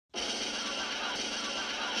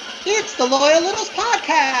It's the Loyal Littles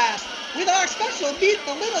Podcast with our special Meet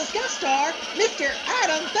the Littles guest star, Mr.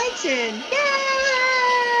 Adam Benson. Yay!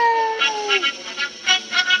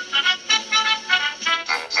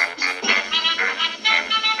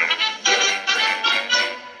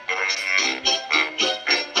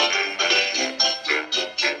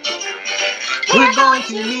 We're going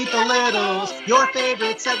to meet the Littles, your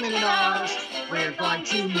favorite segment in ours. We're going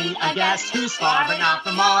to meet a guest who's far but not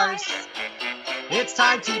from Mars. It's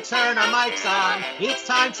time to turn our mics on. It's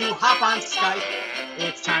time to hop on Skype.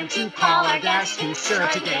 It's time to call our guest who's sure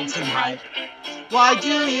to gain some hype. Why do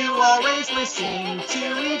you always listen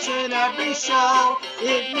to each and every show?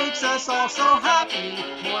 It makes us all so happy,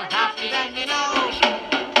 more happy than you know.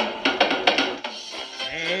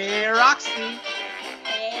 Hey, Roxy.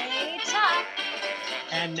 Hey, Chuck.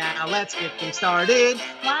 And now let's get things started.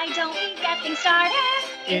 Why don't we get things started?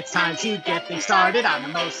 It's time to get things started on the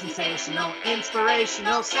most sensational,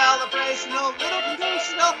 inspirational, celebrational, little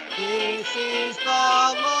conditional. This is the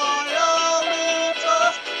Loyal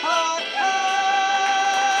Littles Podcast.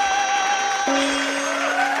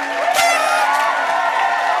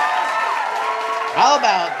 How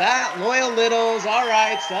about that, Loyal Littles? All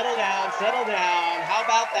right, settle down, settle down. How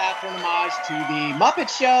about that for an homage to the Muppet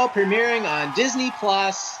Show premiering on Disney+.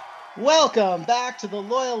 Welcome back to the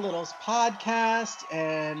Loyal Littles Podcast,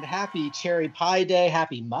 and happy Cherry Pie Day,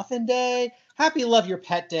 happy Muffin Day, happy Love Your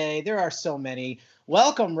Pet Day. There are so many.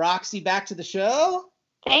 Welcome, Roxy, back to the show.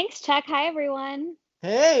 Thanks, Chuck. Hi, everyone.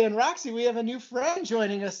 Hey, and Roxy, we have a new friend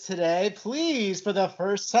joining us today. Please, for the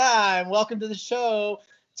first time, welcome to the show,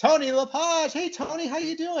 Tony Lepage. Hey, Tony, how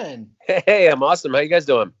you doing? Hey, I'm awesome. How you guys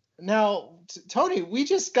doing? Now, Tony, we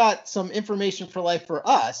just got some information for life for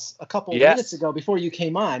us a couple minutes ago before you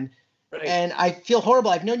came on. Right. And I feel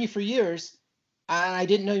horrible. I've known you for years, and I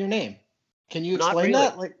didn't know your name. Can you explain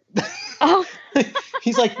that? Like, oh.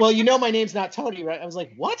 He's like, well, you know my name's not Tony, right? I was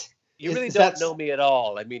like, what? You really don't know me at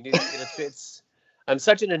all. I mean, I'm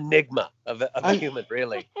such an enigma of a human,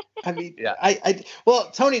 really. I mean, yeah.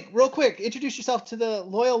 Well, Tony, real quick, introduce yourself to the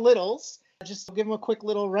Loyal Littles. Just give them a quick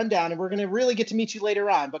little rundown, and we're going to really get to meet you later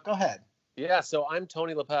on, but go ahead. Yeah, so I'm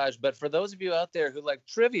Tony Lepage, but for those of you out there who like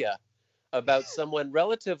trivia about someone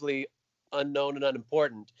relatively unknown and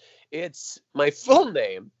unimportant, it's my full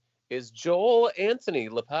name is Joel Anthony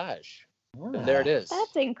Lepage. Wow. And there it is.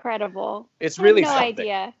 That's incredible. It's really no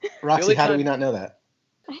idea. Roxy, how do we not know that?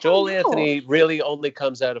 Joel Anthony really only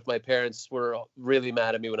comes out if my parents were really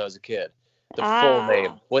mad at me when I was a kid. The full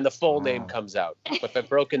name, when the full name comes out. If I've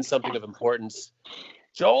broken something of importance,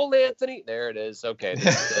 Joel Anthony, there it is. Okay.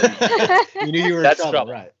 You knew you were in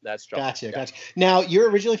trouble, right? That's trouble. Gotcha. Now, you're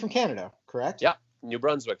originally from Canada, correct? Yeah, New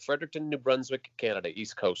Brunswick, Fredericton, New Brunswick, Canada,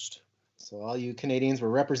 East Coast. So all you Canadians were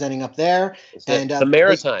representing up there. And the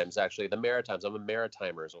Maritimes, actually. The Maritimes. I'm a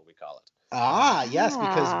Maritimer is what we call it. Ah, yes,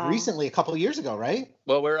 because recently, a couple of years ago, right?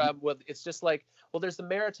 Well, it's just like, there's the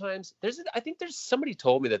Maritimes. I think somebody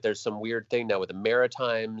told me that there's some weird thing now with the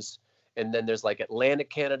Maritimes. And then there's like Atlantic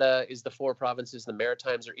Canada is the 4 provinces. The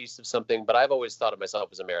Maritimes are east of something. But I've always thought of myself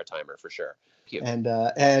as a Maritimer for sure. And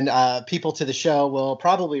people to the show will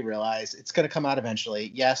probably realize it's going to come out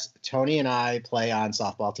eventually. Yes, Tony and I play on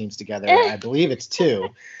softball teams together. I believe it's 2.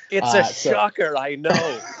 It's a shocker, I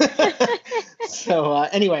know. So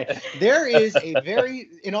anyway, there is a very,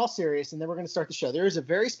 in all seriousness, and then we're going to start the show. There is a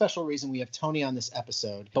very special reason we have Tony on this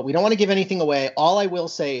episode. But we don't want to give anything away. All I will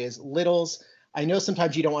say is, Littles, I know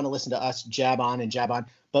sometimes you don't want to listen to us jab on,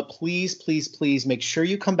 but please, please, please make sure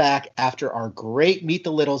you come back after our great Meet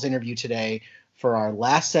the Littles interview today for our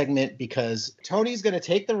last segment, because Tony's going to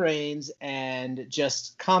take the reins and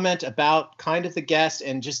just comment about kind of the guest,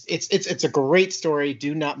 and just it's a great story.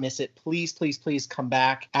 Do not miss it. Please, please, please come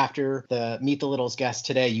back after the Meet the Littles guest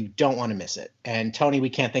today. You don't want to miss it. And Tony, we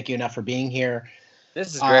can't thank you enough for being here.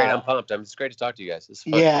 This is great. I'm pumped. It's great to talk to you guys. It's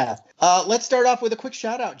fun. Yeah. Let's start off with a quick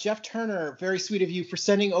shout out. Jeff Turner, very sweet of you for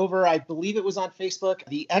sending over, I believe it was on Facebook,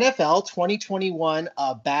 the NFL 2021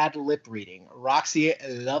 bad lip reading. Roxy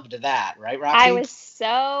loved that, right, Roxy? I was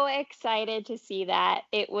so excited to see that.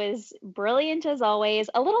 It was brilliant as always.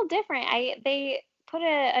 A little different. They put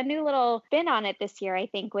a new little spin on it this year, I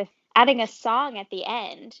think, with adding a song at the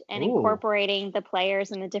end and incorporating the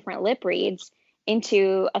players and the different lip reads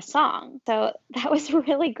into a song. So that was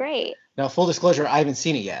really great. Now, full disclosure, I haven't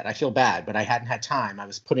seen it yet. I feel bad, but I hadn't had time. I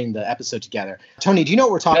was putting the episode together. Tony, do you know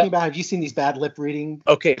what we're talking about? Have you seen these bad lip reading?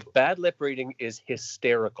 Okay, bad lip reading is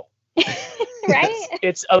hysterical. Right?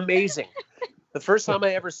 It's amazing. The first time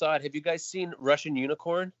I ever saw it, have you guys seen Russian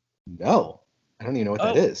Unicorn? No, I don't even know what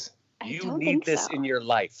that is. You need this in your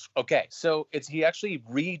life. Okay, so he actually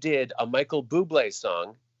redid a Michael Bublé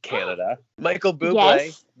song Canada. Michael Bublé,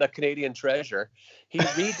 Yes. the Canadian treasure. He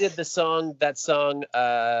redid that song,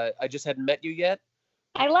 I Just Hadn't Met You Yet.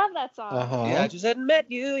 I love that song. Uh-huh. Yeah, I just hadn't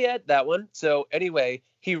met you yet. That one. So anyway,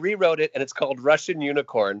 he rewrote it, and it's called Russian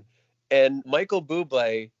Unicorn. And Michael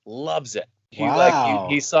Bublé loves it. Wow.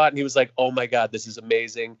 He saw it and he was like, "Oh my God, this is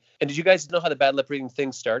amazing." And did you guys know how the bad lip reading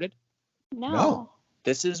thing started? No.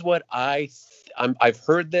 This is what I've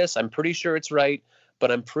heard this. I'm pretty sure it's right,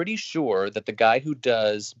 but I'm pretty sure that the guy who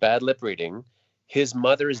does bad lip reading, his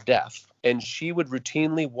mother is deaf, and she would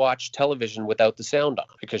routinely watch television without the sound on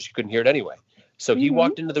because she couldn't hear it anyway. So he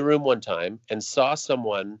walked into the room one time and saw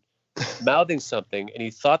someone mouthing something, and he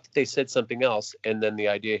thought that they said something else, and then the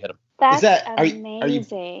idea hit him. That's Are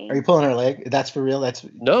amazing. you pulling her leg? That's for real?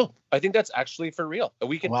 No, I think that's actually for real.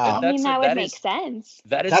 We can. Wow. I mean, that would make sense.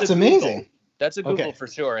 That's amazing. That's a Google for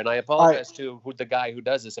sure. And I apologize to the guy who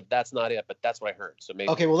does this if that's not it, but that's what I heard. So maybe.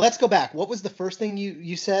 Okay, well, let's go back. What was the first thing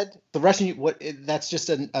you said? The Russian, that's just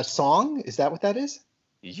a song? Is that what that is?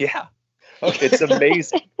 Yeah. Okay. It's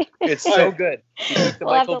amazing. It's so good. He took the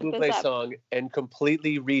We'll have to Michael look this Bublé up. song and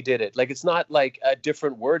completely redid it. Like, it's not like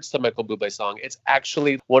different words to Michael Bublé song. It's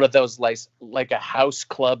actually one of those like a house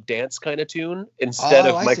club dance kind of tune instead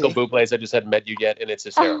of Michael Bublé's I Just Hadn't Met You Yet, and it's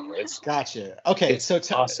hysterical. Gotcha. Okay, it's so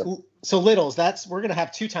awesome. So Littles, we're gonna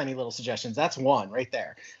have two tiny little suggestions. That's one right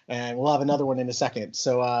there, and we'll have another one in a second.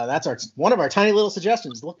 So that's one of our tiny little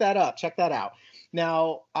suggestions. Look that up. Check that out.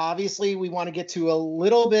 Now, obviously, we want to get to a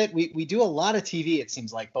little bit. We do a lot of TV, it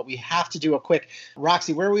seems like, but we have to do a quick.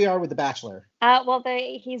 Roxy, where we are with The Bachelor? Well,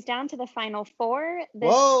 he's down to the final four.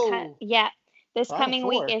 Whoa! This Final coming four.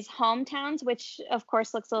 week is hometowns, which of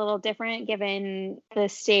course looks a little different given the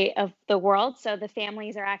state of the world. So the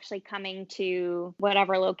families are actually coming to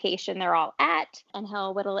whatever location they're all at, and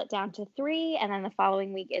he'll whittle it down to 3. And then the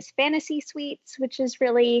following week is fantasy suites, which is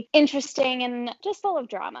really interesting and just full of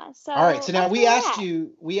drama. So all right. So now that's we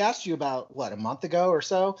where asked you about what, a month ago or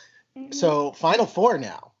so. Mhm. So final four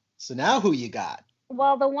now. So now who you got?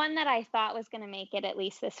 Well, the one that I thought was going to make it at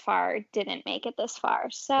least this far didn't make it this far.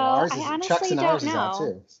 So Well, I Chuck's honestly and don't ours is out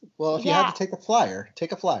know. too. Well, if you had to take a flyer.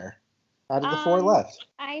 Out of the 4 left.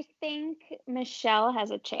 I think Michelle has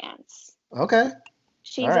a chance. Okay.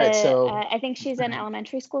 She's All right, I think she's an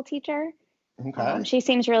elementary school teacher. Okay. She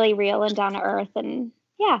seems really real and down to earth, and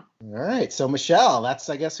yeah. All right. So Michelle, that's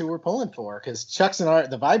I guess who we're pulling for, because Chuck's and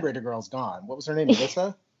the vibrator girl's gone. What was her name?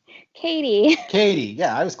 Alyssa? Katie. Katie.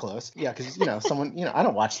 Yeah, I was close. Yeah, because someone, I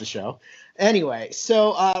don't watch the show. Anyway,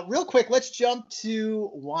 so real quick, let's jump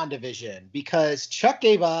to WandaVision, because Chuck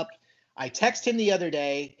gave up. I texted him the other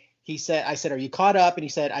day. I said, are you caught up? And he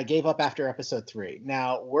said, I gave up after episode 3.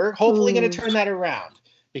 Now we're hopefully going to turn that around,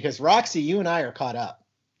 because Roxy, you and I are caught up.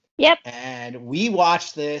 Yep. And we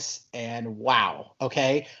watched this, and wow.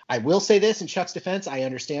 Okay. I will say this in Chuck's defense. I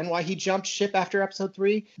understand why he jumped ship after episode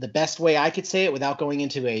 3. The best way I could say it without going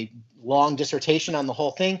into a long dissertation on the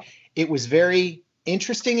whole thing, it was very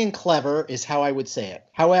interesting and clever is how I would say it.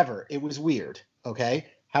 However, it was weird. Okay.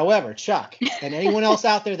 However, Chuck and anyone else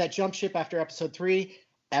out there that jumped ship after episode 3,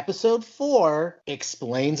 episode 4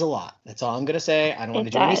 explains a lot. That's all I'm going to say. I don't want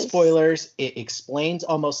to do any spoilers. It explains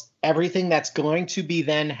almost everything that's going to be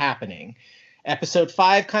then happening. Episode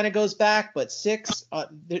 5 kind of goes back, but 6,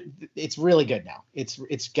 it's really good now.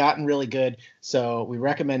 It's gotten really good. So we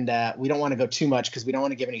recommend that. We don't want to go too much because we don't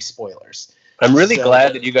want to give any spoilers. I'm really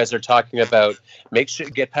glad that you guys are talking about make sure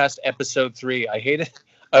to get past episode 3. I hate it.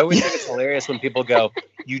 I always think it's hilarious when people go,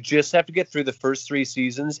 you just have to get through the first 3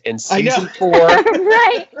 seasons, and season 4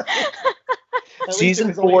 right.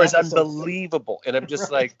 Season 4 is unbelievable. And I'm just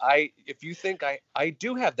like, if you think I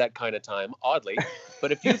do have that kind of time, oddly,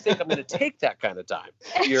 but if you think I'm going to take that kind of time,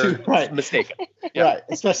 you're mistaken. Yeah. Right.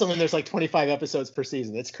 Especially when there's like 25 episodes per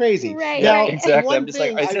season. It's crazy. Right. Now, exactly. I'm just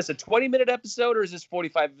like, is this a 20-minute episode or is this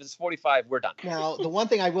 45? If it's 45, we're done. Now, the one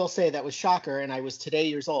thing I will say that was shocker, and I was today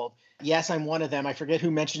years old. Yes, I'm one of them. I forget who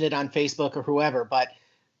mentioned it on Facebook or whoever, but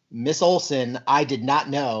Miss Olsen, I did not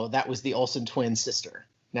know that was the Olsen twins' sister.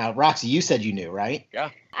 Now, Roxy, you said you knew, right? Yeah.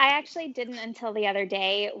 I actually didn't until the other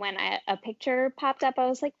day when a picture popped up. I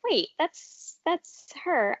was like, wait, that's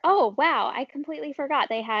her. Oh, wow. I completely forgot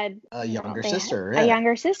they had a younger sister. A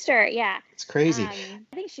younger sister. Yeah. It's crazy.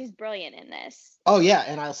 I think she's brilliant in this. Oh, yeah.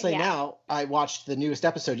 And I'll say now, I watched the newest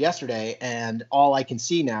episode yesterday, and all I can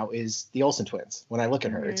see now is the Olsen twins. When I look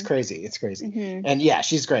at her, it's crazy. It's crazy. Mm-hmm. And yeah,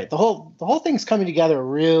 she's great. The whole thing's coming together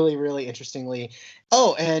really, really interestingly.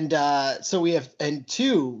 Oh, and so we have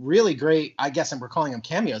 2 really great, I guess we're calling them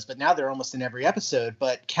cameos, but now they're almost in every episode.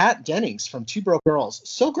 But Kat Dennings from Two Broke Girls.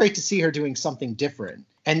 So great to see her doing something different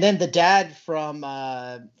And then the dad from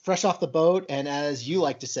Fresh Off the Boat, and as you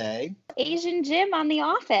like to say, Asian Jim on The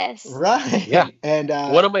Office. Right. Yeah. And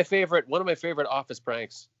one of my favorite Office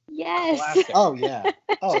pranks. Yes. Classic. Oh yeah.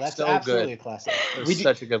 Oh, that's So absolutely good. a classic. It was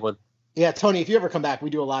such a good one. Yeah, Tony, if you ever come back, we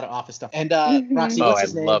do a lot of Office stuff. And Roxy, Oh, what's I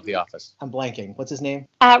his name? love The Office. I'm blanking. What's his name?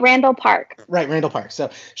 Randall Park. Right, Randall Park. So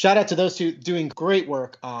shout out to those two doing great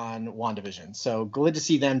work on WandaVision. So good to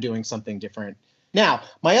see them doing something different. Now,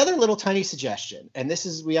 my other little tiny suggestion, and this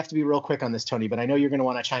is, we have to be real quick on this, Tony, but I know you're going to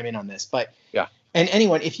want to chime in on this. But yeah. And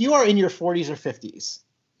anyone, if you are in your 40s or 50s,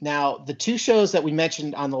 now the two shows that we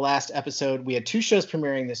mentioned on the last episode, we had two shows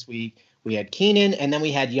premiering this week. We had Kenan, and then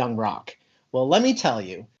we had Young Rock. Well, let me tell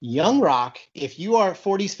you, Young Rock, if you are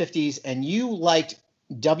 40s, 50s, and you liked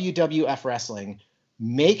WWF wrestling,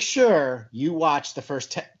 make sure you watch the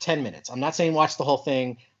first 10 minutes. I'm not saying watch the whole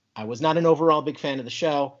thing. I was not an overall big fan of the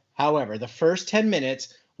show. However, the first 10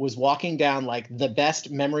 minutes was walking down like the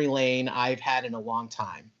best memory lane I've had in a long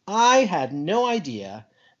time. I had no idea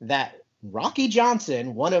that Rocky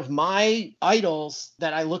Johnson, one of my idols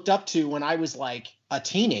that I looked up to when I was like a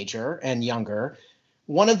teenager and younger,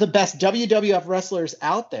 one of the best WWF wrestlers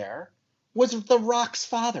out there, was The Rock's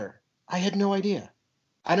father. I had no idea.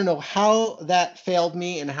 I don't know how that failed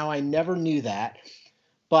me and how I never knew that.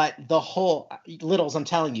 But the whole, Littles, I'm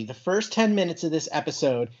telling you, the first 10 minutes of this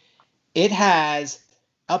episode, it has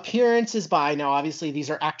appearances by, now obviously these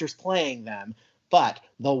are actors playing them, but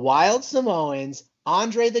the Wild Samoans,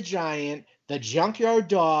 Andre the Giant, the Junkyard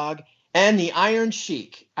Dog, and the Iron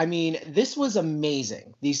Sheik. I mean, this was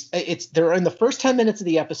amazing. They're in the first 10 minutes of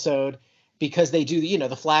the episode because they do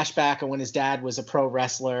the flashback of when his dad was a pro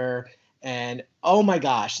wrestler. And oh my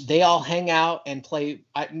gosh, they all hang out and play.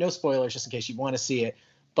 No spoilers, just in case you want to see it.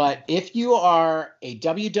 But if you are a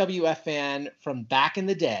WWF fan from back in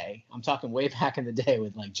the day, I'm talking way back in the day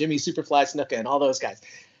with like Jimmy Superfly Snuka and all those guys,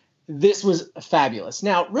 this was fabulous.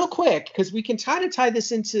 Now, real quick, because we can kind of tie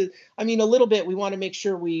this into, a little bit, we want to make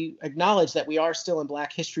sure we acknowledge that we are still in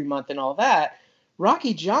Black History Month and all that.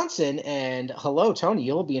 Rocky Johnson, and hello, Tony,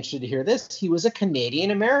 you'll be interested to hear this. He was a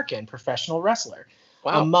Canadian-American professional wrestler.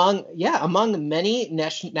 Wow. Among many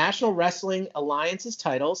National Wrestling Alliance's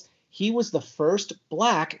titles, he was the first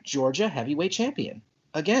Black Georgia heavyweight champion.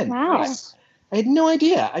 Again, wow. I had no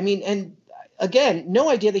idea. And again, no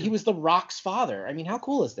idea that he was The Rock's father. How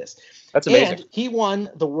cool is this? That's amazing. And he won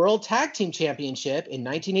the World Tag Team Championship in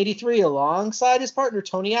 1983 alongside his partner,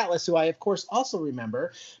 Tony Atlas, who I, of course, also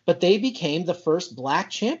remember. But they became the first Black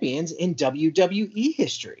champions in WWE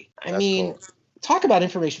history. Cool. Talk about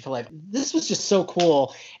information for life. This was just so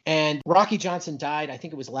cool. And Rocky Johnson died, I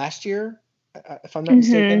think it was last year, if I'm not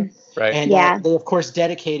mistaken. Right. And they, of course,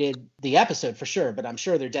 dedicated the episode for sure, but I'm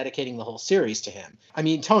sure they're dedicating the whole series to him.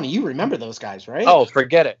 Tony, you remember those guys, right? Oh,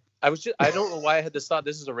 forget it. I don't know why I had this thought.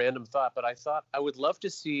 This is a random thought, but I thought I would love to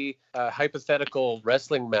see a hypothetical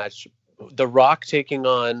wrestling match. The Rock taking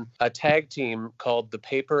on a tag team called the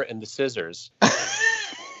Paper and the Scissors.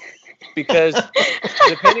 Because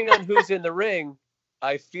depending on who's in the ring,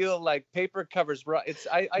 I feel like Paper covers Rock.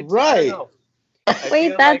 I don't know.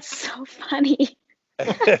 Wait, that's so funny.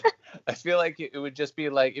 I feel like it would just be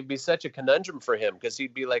like, it'd be such a conundrum for him because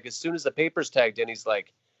he'd be like, as soon as the Paper's tagged in, he's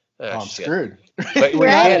like, I'm screwed. But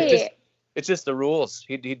right. It's just the rules.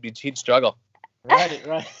 He'd struggle. Right.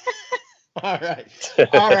 All right.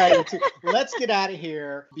 Let's get out of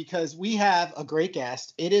here because we have a great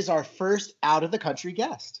guest. It is our first out of the country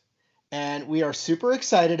guest, and we are super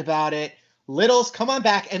excited about it. Littles, come on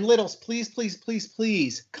back, and Littles, please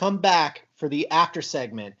come back for the after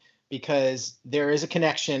segment because there is a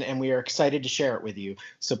connection and we are excited to share it with you.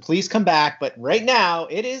 So please come back. But right now,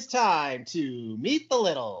 it is time to meet the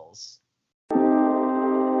Littles.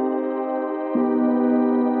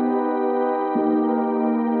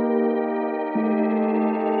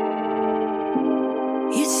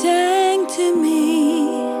 You sang to me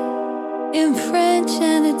in French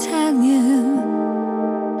and Italian.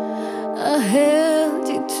 I held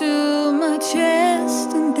you to my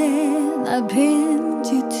chest and then I pinned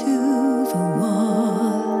you to the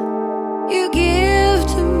wall. You give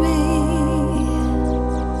to me.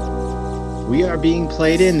 We are being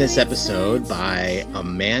played in this episode by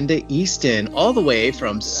Amanda Easton, all the way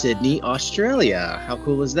from Sydney, Australia. How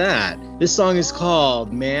cool is that? This song is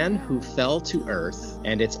called Man Who Fell to Earth,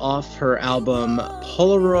 and it's off her album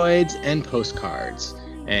Polaroids and Postcards.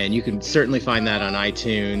 And you can certainly find that on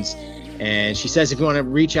iTunes. And she says if you want to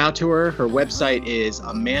reach out to her, her website is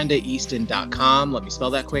amandaeaston.com. Let me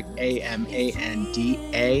spell that quick,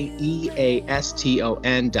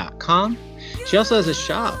 AMANDAEASTON.com. She also has a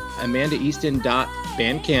shop,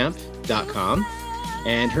 amandaeaston.bandcamp.com.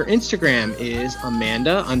 And her Instagram is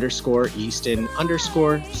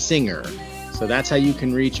Amanda_Easton_singer. So that's how you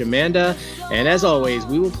can reach Amanda. And as always,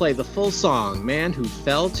 we will play the full song, Man Who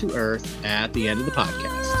Fell to Earth, at the end of the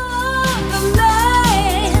podcast. The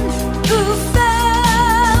man who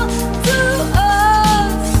fell to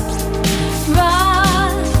earth,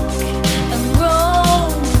 rock and roll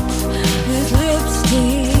with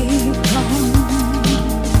lipstick on.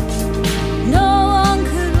 No one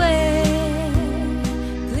could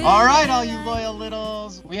wear. All right, all you loyal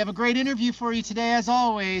littles. We have a great interview for you today, as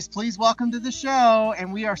always. Please welcome to the show.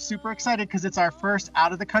 And we are super excited because it's our first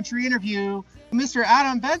out-of-the-country interview. Mr.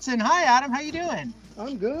 Adam Benson. Hi, Adam. How you doing?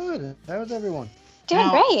 I'm good. How's everyone? Doing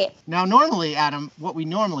great. Now, normally, Adam, what we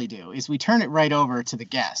normally do is we turn it right over to the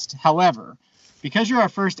guest. However, because you're our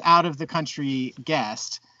first out-of-the-country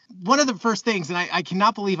guest, one of the first things, and I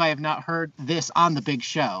cannot believe I have not heard this on the big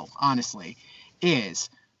show, honestly, is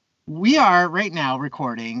we are right now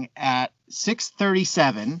recording at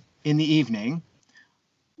 6:37 in the evening.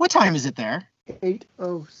 What time is it there?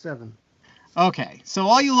 8:07. Okay, so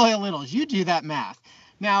all you loyal littles, you do that math.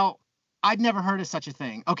 Now, I'd never heard of such a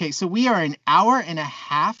thing. Okay, so we are an hour and a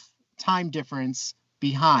half time difference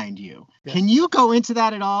behind you. Yes. Can you go into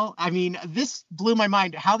that at all? I mean, this blew my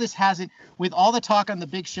mind, how this hasn't, with all the talk on the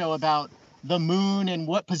big show about the moon and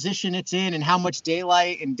what position it's in and how much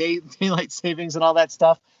daylight and daylight savings and all that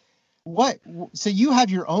stuff. So you have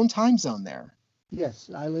your own time zone there? Yes,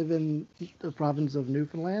 I live in the province of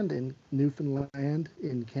Newfoundland,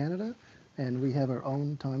 in Canada, and we have our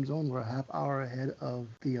own time zone. We're a half hour ahead of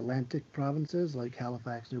the Atlantic provinces like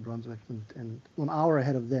Halifax, New Brunswick, and 1 hour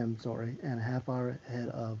ahead of them, and a half hour ahead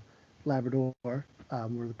of Labrador. We're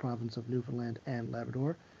the province of Newfoundland and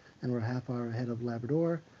Labrador, and we're a half hour ahead of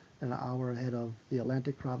Labrador, and an hour ahead of the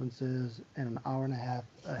Atlantic provinces, and an hour and a half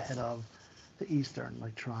ahead of the Eastern,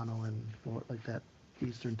 like Toronto and like that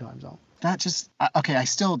Eastern time zone. That just, okay, I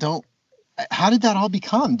still don't, how did that all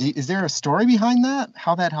become? Is there a story behind that?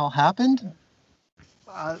 How that all happened?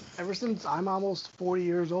 Ever since I'm almost 40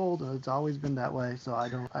 years old, it's always been that way. So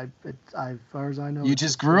as far as I know. You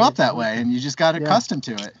just grew up that way and you just got accustomed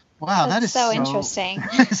to it. Wow, that is so interesting.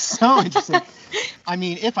 So interesting. I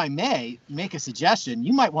mean, if I may make a suggestion,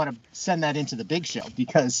 you might want to send that into the big show,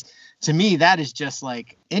 because to me, that is just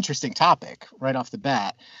like interesting topic right off the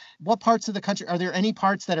bat. What parts of the country, are there any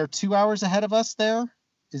parts that are 2 hours ahead of us there?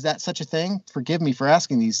 Is that such a thing? Forgive me for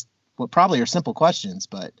asking these, what probably are simple questions,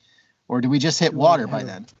 but, or do we just hit water by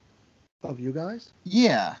then? Of you guys?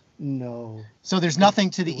 Yeah. No. So there's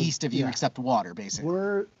nothing to the east of you except water,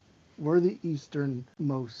 basically. We're the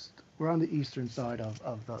easternmost. We're on the eastern side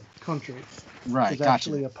of the country. Right. There's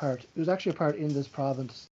actually a part in this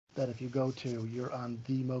province that if you go to, you're on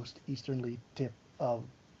the most easterly tip of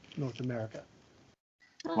North America.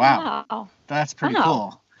 Wow. That's pretty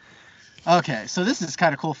cool. Okay, so this is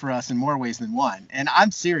kind of cool for us in more ways than one. And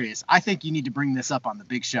I'm serious. I think you need to bring this up on the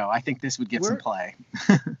big show. I think this would get some play.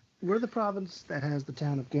 We're the province that has the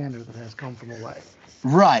town of Gander that has come from away.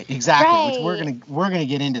 Right, exactly. Right. Which we're gonna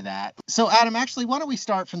get into that. So Adam, actually, why don't we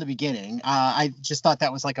start from the beginning? I just thought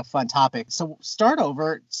that was like a fun topic. So start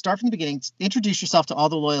from the beginning. Introduce yourself to all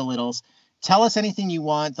the loyal littles. Tell us anything you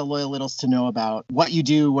want the loyal littles to know about what you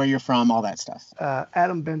do, where you're from, all that stuff.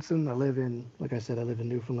 Adam Benson. I live in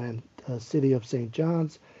Newfoundland, city of St.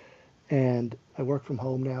 John's, and I work from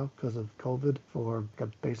home now because of COVID for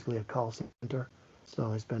basically a call center.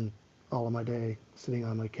 So I spend all of my day sitting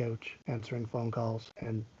on my couch answering phone calls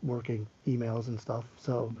and working emails and stuff.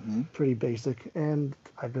 So pretty basic. And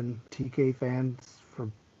I've been TK fans for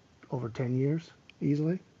over 10 years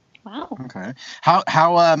easily. Wow. Okay.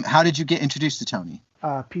 How did you get introduced to Tony?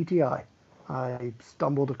 PTI. I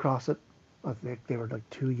stumbled across it. I think they were like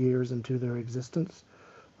 2 years into their existence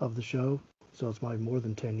of the show. So it's more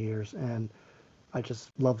than 10 years. And I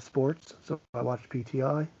just love sports. So I watched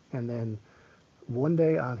PTI. And then one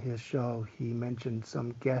day on his show, he mentioned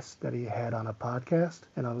some guest that he had on a podcast.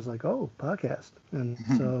 And I was like, oh, podcast. And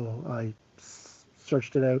so I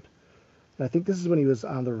searched it out. And I think this is when he was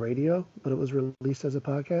on the radio, but it was released as a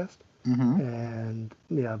podcast. And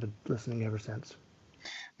yeah, I've been listening ever since.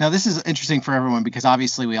 Now, this is interesting for everyone because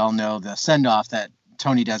obviously we all know the send-off that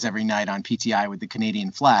Tony does every night on PTI with the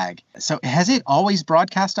Canadian flag. So has it always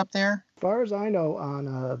broadcast up there? As far as I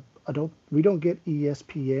know, we don't get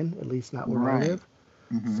ESPN, at least not where I live.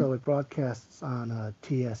 So it broadcasts on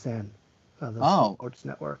TSN, the sports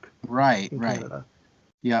network. Right. Canada.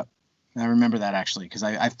 Yep. I remember that actually because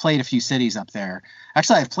I've played a few cities up there.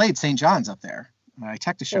 Actually, I've played St. John's up there. I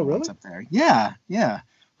teched a show once up there. Yeah.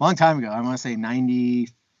 Long time ago. I want to say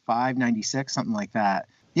 95, 96, something like that.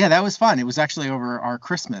 Yeah, that was fun. It was actually over our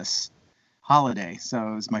Christmas holiday.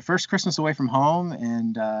 So it was my first Christmas away from home,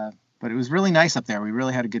 and but it was really nice up there. We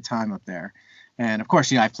really had a good time up there. And of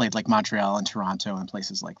course, I've played like Montreal and Toronto and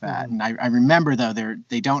places like that. Mhm. And I remember though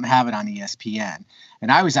they don't have it on ESPN,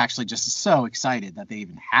 and I was actually just so excited that they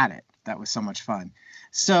even had it. That was so much fun.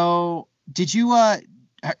 So did you?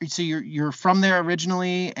 So you're from there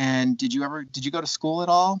originally, and did you go to school at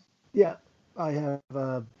all? Yeah, I have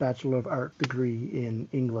a Bachelor of Art degree in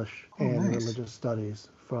English Oh, and nice. Religious Studies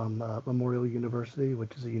from Memorial University,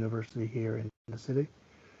 which is a university here in the city.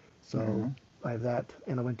 So Mhm. I have that,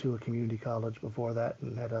 and I went to a community college before that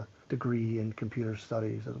and had a degree in computer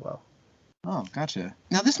studies as well. Oh, gotcha.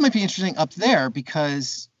 Now this might be interesting up there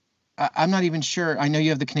because I'm not even sure. I know you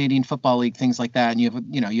have the Canadian Football League, things like that, and you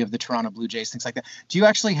have the Toronto Blue Jays, things like that. Do you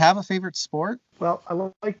actually have a favorite sport? Well, I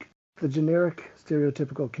like the generic,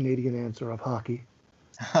 stereotypical Canadian answer of hockey.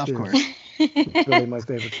 Of is course. really my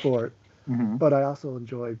favorite sport. Hmm. But I also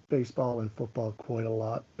enjoy baseball and football quite a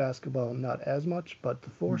lot. Basketball, not as much, but the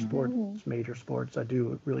four Mhm. sports, major sports, I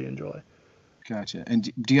do really enjoy. Gotcha.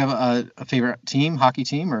 And do you have a favorite team, hockey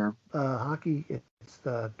team, or? Hockey, it's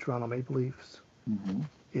the Toronto Maple Leafs. Mhm.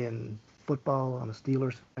 In football, I'm a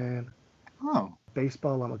Steelers fan. Oh.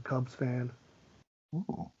 Baseball, I'm a Cubs fan.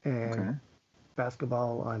 Ooh. And Okay.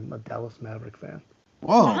 basketball, I'm a Dallas Maverick fan.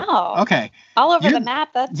 Whoa. Wow. Okay. All over You're- the map.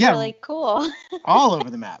 That's yeah. really cool. All over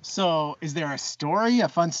the map. So, is there a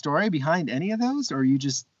fun story behind any of those, or you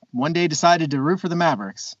just one day decided to root for the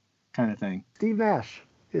Mavericks, kind of thing? Steve Nash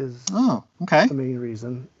is Oh, okay. the main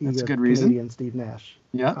reason. That's a good reason. Canadian Steve Nash.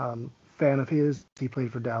 Yeah. Fan of his. He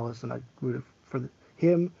played for Dallas, and I rooted for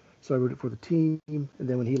him, so I rooted for the team. And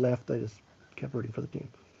then when he left, I just kept rooting for the team.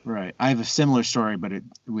 Right. I have a similar story, but it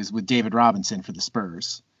was with David Robinson for the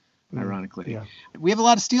Spurs, Mm, ironically. Yeah. We have a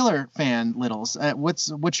lot of Steeler fan littles.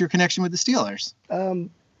 What's your connection with the Steelers?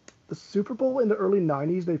 The Super Bowl in the early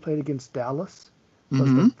 '90s, they played against Dallas. Was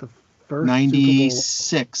Mhm. the first Super Bowl.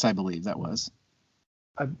 96, I believe that was.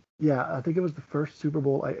 Yeah, I think it was the first Super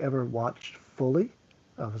Bowl I ever watched fully.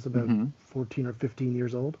 I was about Mhm. 14 or 15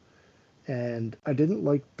 years old, and I didn't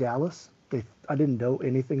like Dallas. I didn't know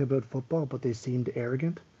anything about football, but they seemed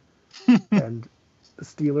arrogant, and the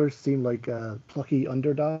Steelers seemed like a plucky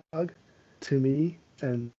underdog to me,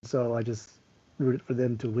 and so I just rooted for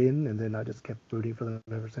them to win, and then I just kept rooting for them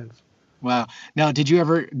ever since. Wow. Now, did you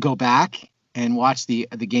ever go back and watch the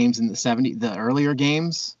games in the '70s, the earlier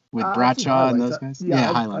games with I've seen Bradshaw and those highlights. guys? Yeah,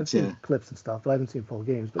 I've highlights. seen Yeah. clips and stuff, but I haven't seen full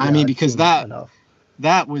games. But I yeah, mean, I've because seen that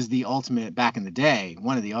enough. was the ultimate back in the day,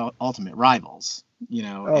 one of the ultimate rivals,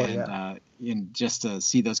 Oh, and yeah. and just to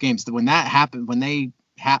see those games when that happened, when they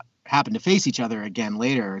happened to face each other again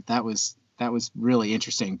later, that was really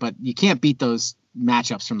interesting. But you can't beat those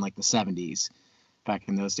matchups from like the '70s back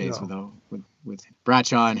in those days No. with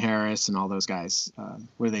Bradshaw and Harris and all those guys,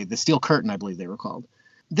 where the Steel Curtain, I believe they were called.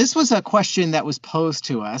 This was a question that was posed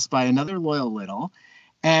to us by another loyal little,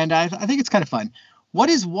 and I think it's kind of fun. What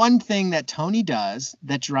is one thing that Tony does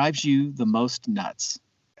that drives you the most nuts?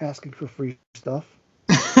 Asking for free stuff.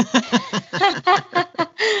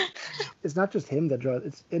 It's not just him that drives.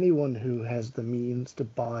 It's anyone who has the means to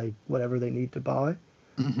buy whatever they need to buy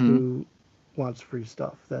Mhm. who wants free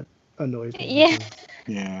stuff. That annoys me. Yeah. because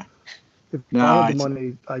Yeah. If No, I had the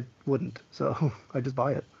money, I wouldn't. So I just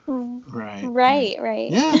buy it. Right.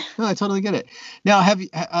 Right. Yeah, no, I totally get it. Now, have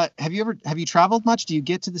you traveled much? Do you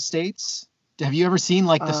get to the States? Have you ever seen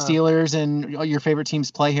like the Steelers and all your favorite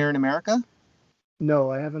teams play here in America?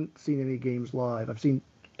 No, I haven't seen any games live. I've seen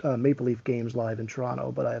Maple Leaf games live in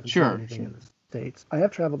Toronto, but I haven't Sure, seen anything in the States. I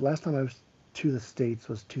have traveled. Last time I was to the States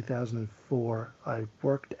was 2004. I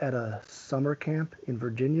worked at a summer camp in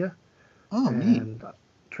Virginia. Oh, neat. And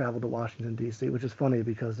traveled to Washington, D.C., which is funny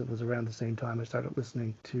because it was around the same time I started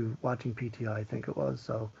watching PTI, I think it was.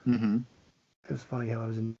 So Mm-hmm. it was funny how I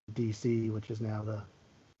was in D.C., which is now the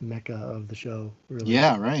mecca of the show, really.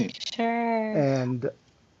 Yeah, right. Sure. And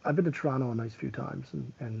I've been to Toronto a nice few times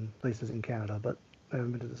and places in Canada, but I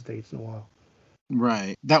haven't been to the States in a while.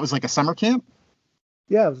 Right. That was like a summer camp?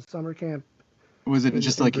 Yeah, it was a summer camp. Was it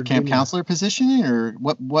just like a camp Virginia. counselor position, or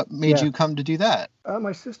what made Yeah. you come to do that?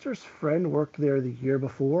 My sister's friend worked there the year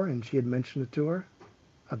before, and she had mentioned it to her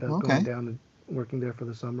about Okay. going down and working there for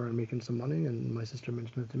the summer and making some money, and my sister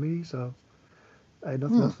mentioned it to me, so I had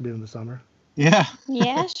nothing else to do in the summer. Yeah.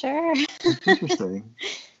 Yeah, sure. That's interesting.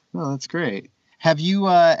 Oh, that's great. Have you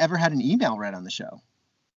ever had an email read on the show?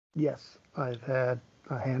 Yes, I've had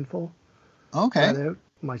a handful Okay. read out.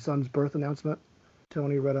 My son's birth announcement,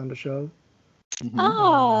 Tony read on the show. Mhm.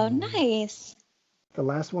 Oh, nice. The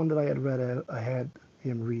last one that I had read out, I had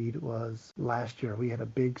him read was last year. We had a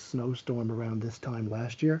big snowstorm around this time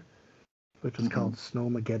last year, which was Mhm. called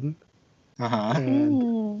Snowmageddon. Uh-huh.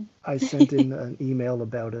 And I sent in an email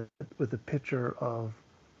about it with a picture of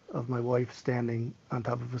my wife standing on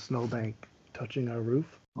top of a snowbank touching our roof.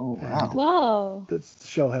 Oh, And wow. Whoa. to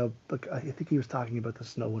show how, like, I think he was talking about the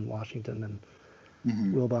snow in Washington, and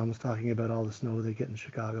Mhm. Wilbon was talking about all the snow they get in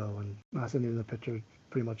Chicago, and I sent in the picture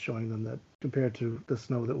pretty much showing them that compared to the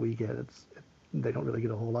snow that we get, they don't really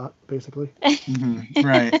get a whole lot, basically. Mhm.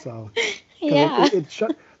 Right. So, Yeah. it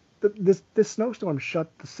shut, this snowstorm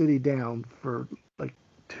shut the city down for like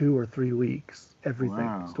 2 or 3 weeks. Everything.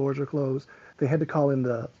 Wow. Stores are closed. They had to call in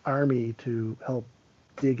the army to help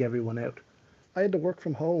dig everyone out. I had to work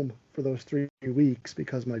from home for those 3 weeks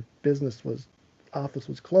because my office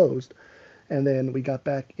was closed. And then we got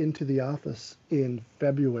back into the office in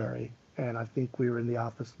February, and I think we were in the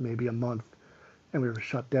office maybe a month, and we were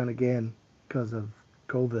shut down again because of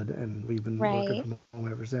COVID, and we've been working Right. from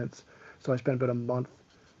home ever since. So I spent about a month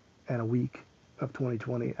and a week of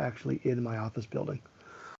 2020 actually in my office building.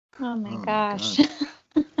 Oh my Oh my gosh.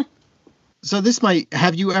 So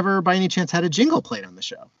have you ever by any chance had a jingle played on the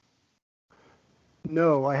show?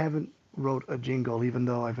 No, I haven't wrote a jingle, even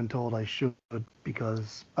though I've been told I should,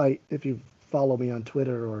 because if you follow me on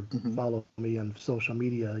Twitter or Mhm. follow me on social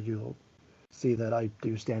media, you'll see that I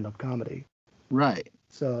do stand-up comedy. Right.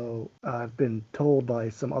 So I've been told by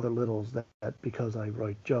some other littles that because I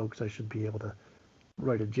write jokes, I should be able to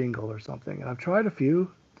write a jingle or something. And I've tried a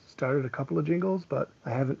few, started a couple of jingles, but I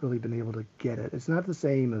haven't really been able to get it. It's not the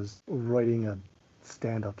same as writing a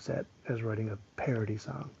stand-up set as writing a parody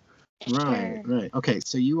song. Right, Sure. right. Okay,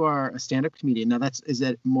 so you are a stand-up comedian. Now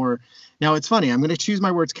now it's funny, I'm going to choose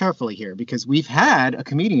my words carefully here because we've had a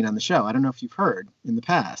comedian on the show. I don't know if you've heard in the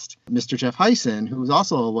past. Mr. Jeff Heisen, who is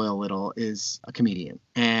also a loyal little, is a comedian.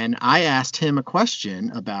 And I asked him a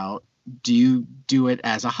question about, do you do it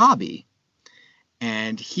as a hobby?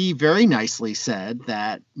 And he very nicely said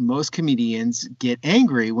that most comedians get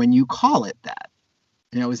angry when you call it that.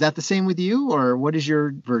 Is that the same with you, or what is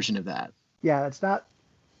your version of that? Yeah, it's not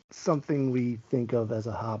something we think of as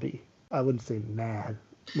a hobby. I wouldn't say mad.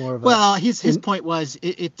 More of Well, his point was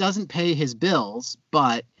it doesn't pay his bills,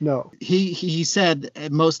 but no. he said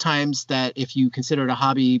most times that if you consider it a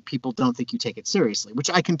hobby, people don't think you take it seriously, which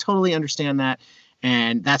I can totally understand that.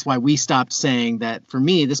 And that's why we stopped saying that for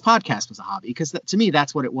me, this podcast was a hobby, because to me,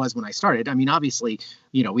 that's what it was when I started. I mean, obviously,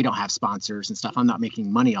 we don't have sponsors and stuff. I'm not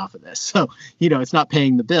making money off of this. So, it's not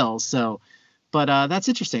paying the bills. So, but that's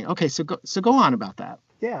interesting. Okay, so go on about that.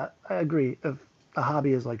 Yeah, I agree. If a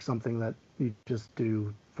hobby is like something that you just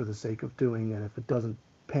do for the sake of doing, and if it doesn't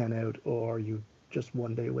pan out, or you just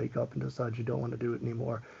one day wake up and decide you don't want to do it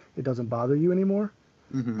anymore, it doesn't bother you anymore.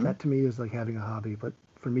 Mm-hmm. That to me is like having a hobby. But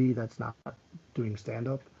for me, that's not doing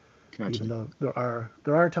stand-up. Gotcha. Even though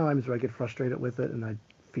there are times where I get frustrated with it and I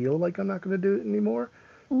feel like I'm not going to do it anymore,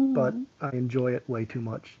 but I enjoy it way too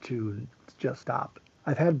much to just stop.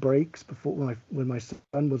 I've had breaks before. When my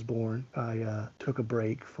son was born, I took a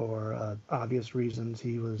break for obvious reasons.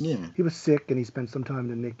 He was sick and he spent some time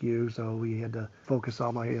in the NICU, so we had to focus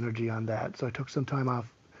all my energy on that. So I took some time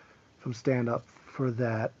off from stand up for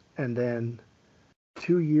that, and then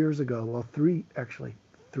 2 years ago, well, 3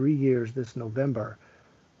 years this November,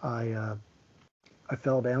 I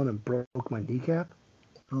fell down and broke my kneecap.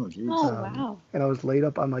 Oh, geez. Oh, wow. And I was laid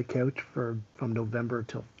up on my couch from November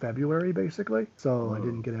till February, basically. So I Whoa.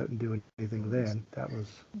 didn't get out and do anything then. That was.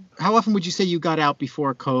 How often would you say you got out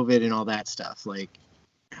before COVID and all that stuff? Like,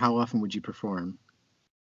 how often would you perform?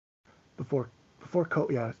 Before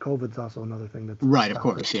COVID, yeah, COVID's also another thing that's. Right, of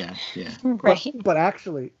course, yeah. Right. But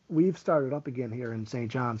actually, we've started up again here in St.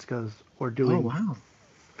 John's because we're doing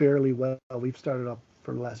fairly well. We've started up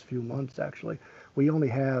for the last few months, actually. We only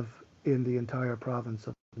have in the entire province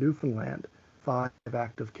of Newfoundland 5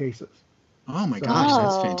 active cases. Oh my gosh,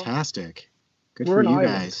 that's fantastic. Good for you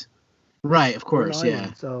guys. Right, of course,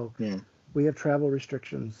 yeah. So we have travel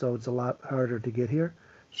restrictions, so it's a lot harder to get here.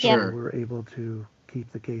 So we're able to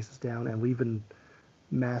keep the cases down, and we've been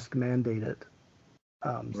mask mandated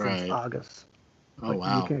since August. Oh,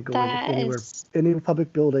 wow. You can't go anywhere, any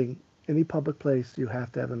public building, any public place, you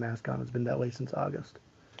have to have a mask on. It's been that way since August.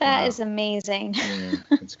 That is amazing. Yeah,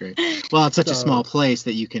 that's great. Well, it's such a small place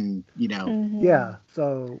that you can, Yeah,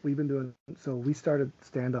 so we've been doing, so we started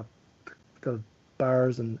stand-up, the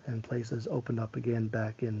bars and places opened up again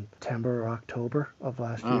back in September or October of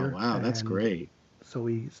last year. Oh, wow, that's great. So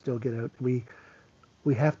we still get out. We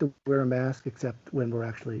have to wear a mask except when we're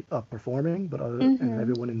actually up performing, but and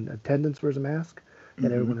everyone in attendance wears a mask, and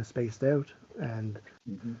everyone is spaced out and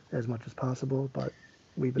as much as possible, but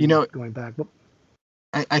we've been going back. But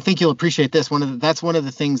I think you'll appreciate this. That's one of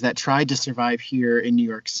the things that tried to survive here in New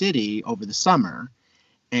York City over the summer.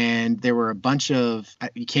 and there were a bunch of,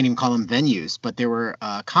 you can't even call them venues, but there were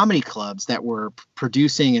comedy clubs that were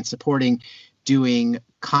producing and supporting doing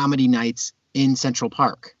comedy nights in Central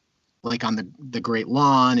Park, like on the Great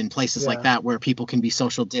Lawn and places like that where people can be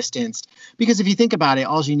social distanced. Because if you think about it,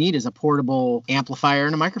 all you need is a portable amplifier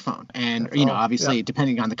and a microphone. And, obviously,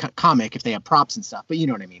 depending on the comic, if they have props and stuff, but you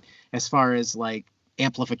know what I mean? As far as like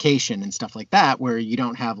amplification and stuff like that, where you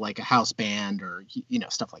don't have like a house band or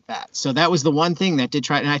stuff like that. So that was the one thing that did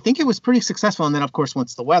try, and I think it was pretty successful. And then of course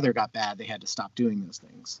once the weather got bad, they had to stop doing those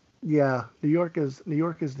things. Yeah, New York is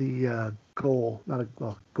the goal, not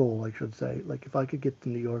a goal, I should say. Like if I could get to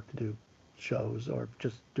New York to do shows or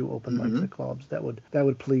just do open mics at clubs, that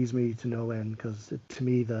would please me to no end, because to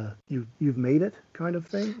me you've made it kind of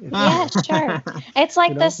thing. Yeah, sure. It's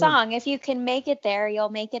like the song, if you can make it there, you'll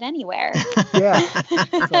make it anywhere. Yeah.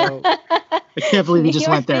 So, I can't believe you just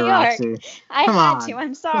went there, Roxy. I had to.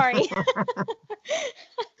 I'm sorry.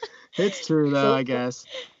 It's true though, I guess.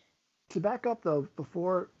 To back up though,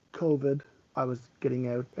 before COVID, I was getting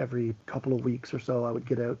out every couple of weeks or so. I would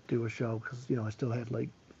get out, do a show, because I still had like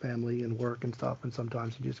family and work and stuff, and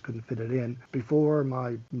sometimes you just couldn't fit it in. Before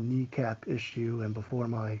my kneecap issue and before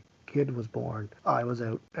my kid was born, I was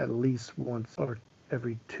out at least once or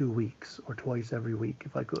every 2 weeks or twice every week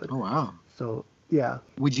if I could. Oh wow. So yeah.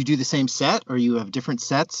 Would you do the same set, or you have different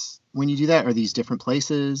sets when you do that? Are these different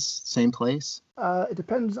places, same place? It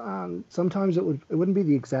depends on, sometimes it wouldn't be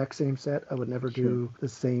the exact same set. I would never do the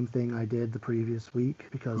same thing I did the previous week,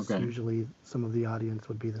 because usually some of the audience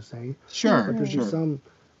would be the same. Sure. But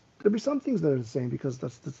there'd be some things that are the same, because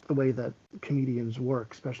that's the way that comedians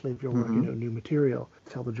work, especially if you're working on new material.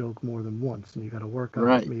 Tell the joke more than once, and you got to work on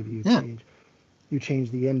it. Maybe you change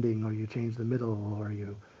the ending, or you change the middle, or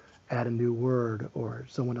you add a new word, or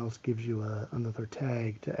someone else gives you another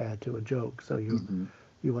tag to add to a joke. So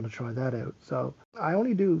you want to try that out. So I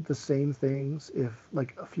only do the same things if,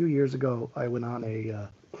 like a few years ago, I went on a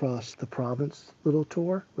cross the province little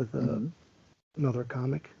tour with another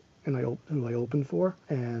comic and who I opened for,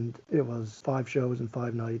 and it was 5 shows in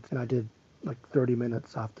 5 nights, and I did like 30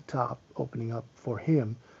 minutes off the top opening up for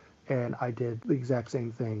him, and I did the exact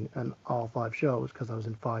same thing in all 5 shows because I was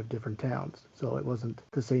in 5 different towns. So it wasn't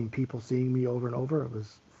the same people seeing me over and over. It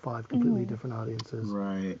was 5 completely different audiences.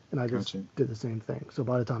 Right. And I just did the same thing. So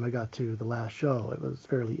by the time I got to the last show, it was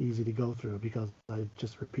fairly easy to go through because I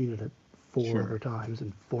just repeated it 4 other times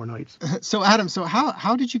in 4 nights. So Adam,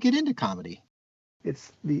 how did you get into comedy?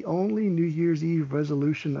 It's the only New Year's Eve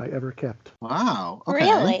resolution I ever kept. Wow. Okay.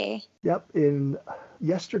 Really? Yep.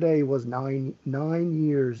 Yesterday was 9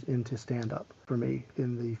 years into stand-up for me.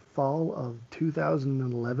 In the fall of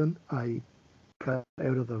 2011, I got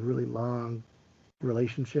out of a really long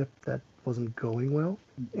relationship that wasn't going well.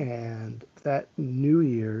 And that New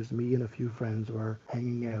Year's, me and a few friends were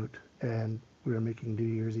hanging out, and we were making New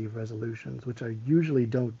Year's Eve resolutions, which I usually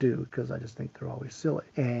don't do because I just think they're always silly.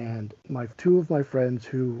 And 2 of my friends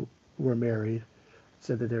who were married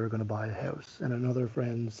said that they were going to buy a house, and another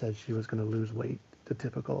friend said she was going to lose weight, the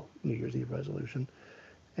typical New Year's Eve resolution.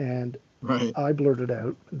 And I blurted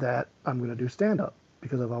out that I'm going to do stand-up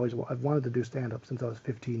because I've wanted to do stand-up since I was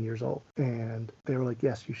 15 years old. And they were like,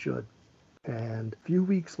 yes, you should. And a few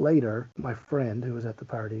weeks later, my friend who was at the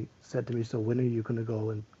party said to me, so when are you going to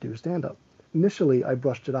go and do stand-up? Initially, I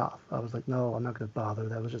brushed it off. I was like, no, I'm not going to bother.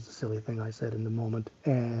 That was just a silly thing I said in the moment.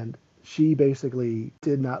 And she basically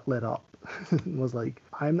did not let up. Was like,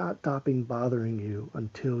 I'm not stopping bothering you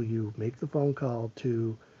until you make the phone call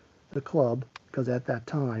to the club, because at that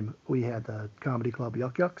time, we had the comedy club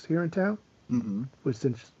Yuck Yucks here in town, which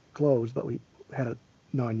since closed, but we had it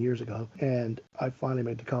 9 years ago. And I finally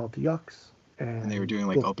made the call to Yucks. And they were doing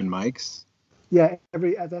like open mics? Yeah,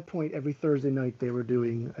 at that point, every Thursday night, they were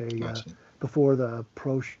doing before the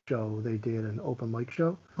pro show, they did an open mic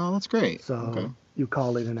show. Oh, that's great. So you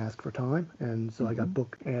call in and ask for time. And so I got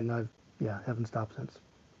booked, and I haven't stopped since.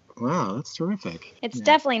 Wow, that's terrific. It's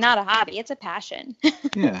definitely not a hobby. It's a passion.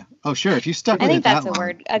 Yeah. Oh, sure. If you stuck with I think it that's that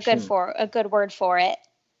a good word for it.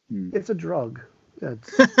 It's a drug.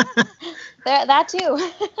 It's that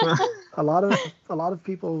too. a lot of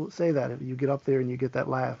people say that if you get up there and you get that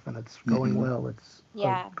laugh and it's going well, it's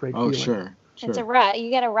a great feeling. Oh, sure. It's a rush. You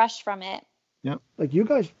get a rush from it. Yep. Like you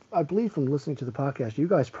guys, I believe from listening to the podcast, you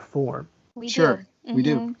guys perform. We do. We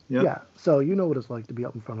do. Mm-hmm. Yep. Yeah. So you know what it's like to be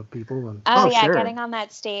up in front of people. And sure. Getting on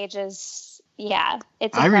that stage is,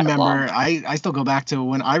 it's incredible. I remember, I still go back to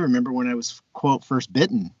when I was, quote, first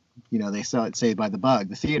bitten. They saw it Saved by the Bug,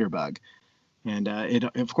 the theater bug. And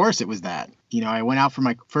of course it was that. I went out for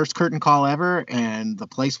my first curtain call ever, and the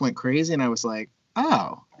place went crazy, and I was like,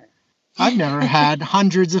 oh, I've never had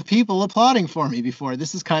hundreds of people applauding for me before.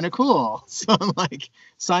 This is kind of cool. So I'm like,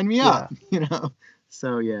 sign me up,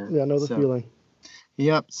 So yeah. Yeah, I know the feeling.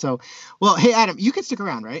 Yep. So, well, hey, Adam, you can stick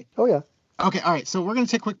around, right? Oh, yeah. Okay. All right. So we're going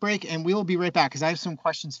to take a quick break and we will be right back because I have some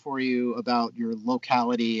questions for you about your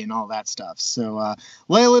locality and all that stuff. So,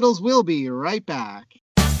 Loyal Littles will be right back.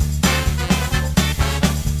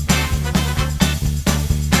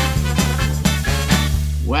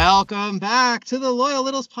 Welcome back to the Loyal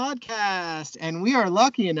Littles podcast. And we are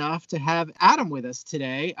lucky enough to have Adam with us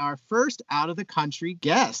today, our first out of the country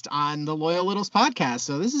guest on the Loyal Littles podcast.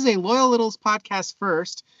 So this is a Loyal Littles podcast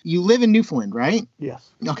first. You live in Newfoundland, right? Yes.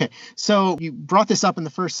 Okay. So you brought this up in the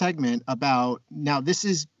first segment about, now this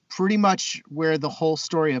is pretty much where the whole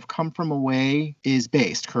story of Come From Away is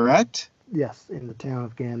based, correct? Yes, in the town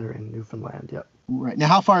of Gander in Newfoundland, yep. Right. Now,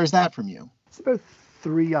 how far is that from you? It's about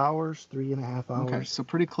 3 hours, 3.5 hours. Okay, so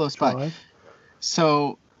pretty close drive. by.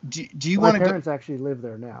 So do you My want to go? parents actually live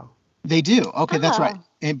there now. They do. Okay, that's Oh.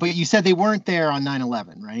 right. But you said they weren't there on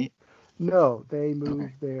 9/11, right? No, they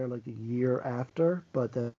moved there like a year after,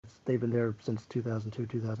 but they've been there since 2002,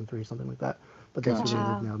 2003, something like that. But that's Gotcha. where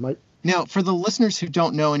they live now. Now, for the listeners who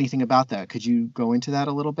don't know anything about that, could you go into that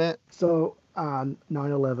a little bit? So on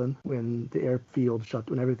 9/11, when the airfield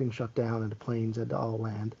when everything shut down and the planes had to all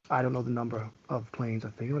land, I don't know the number of planes. I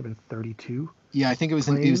think it would have been 32. Yeah, I think it was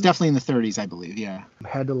definitely in the 30s, I believe. Yeah.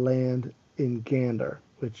 Had to land in Gander,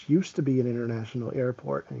 which used to be an international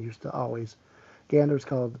airport, and used to always. Gander's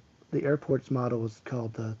called, the airport's motto was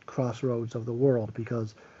called the Crossroads of the World,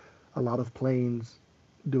 because a lot of planes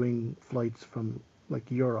doing flights from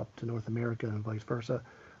like Europe to North America and vice versa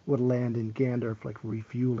would land in Gander for like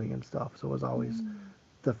refueling and stuff. So it was always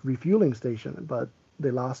the refueling station, but they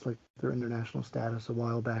lost like their international status a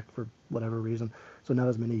while back for whatever reason. So not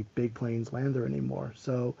as many big planes land there anymore.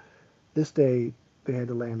 So this day they had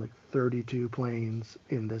to land like 32 planes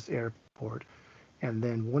in this airport. And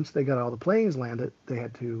then once they got all the planes landed, they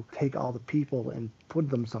had to take all the people and put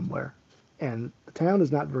them somewhere. And the town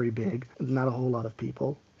is not very big, not a whole lot of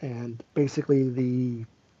people. And basically the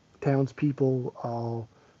townspeople all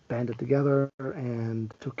banded together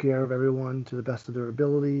and took care of everyone to the best of their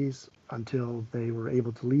abilities until they were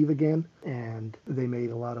able to leave again. And they made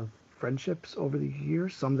a lot of friendships over the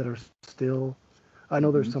years, some that are still... I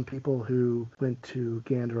know there's some people who went to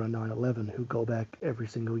Gander on 9/11 who go back every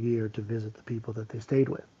single year to visit the people that they stayed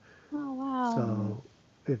with. Oh, wow. So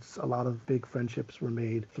it's a lot of big friendships were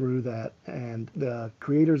made through that. And the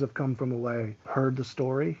creators of Come From Away heard the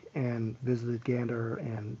story and visited Gander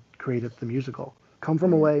and created the musical. Come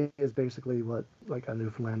From Away is basically what like a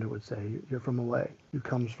Newfoundlander would say. You're from away. You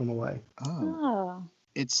comes from away. Oh.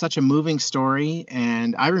 It's such a moving story,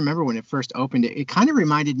 and I remember when it first opened, it kind of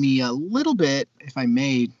reminded me a little bit, if I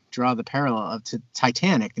may draw the parallel, to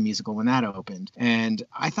Titanic, the musical, when that opened. And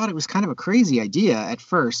I thought it was kind of a crazy idea at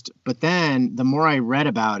first, but then the more I read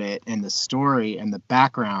about it and the story and the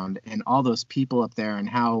background and all those people up there and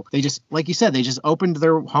how they just, like you said, they just opened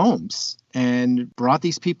their homes and brought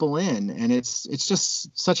these people in, and it's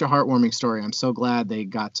just such a heartwarming story. I'm so glad they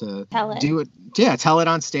got to do it. Yeah, tell it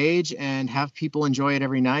on stage and have people enjoy it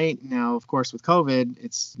every night. Now, of course, with COVID,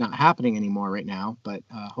 it's not happening anymore right now, but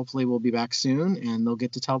hopefully we'll be back soon and they'll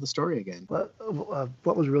get to tell the story again. But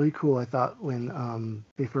what was really cool, I thought, when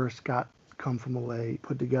they first got Come From Away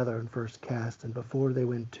put together and first cast, and before they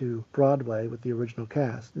went to Broadway with the original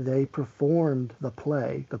cast, they performed the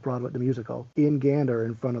play, the musical, in Gander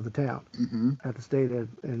in front of the town, at the state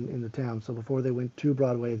in the town. So before they went to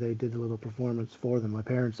Broadway, they did a little performance for them. My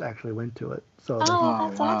parents actually went to it. So That's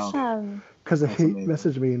awesome. because they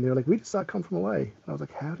messaged me and they were like, "We just saw Come From Away." And I was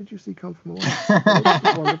like, "How did you see Come From Away?" They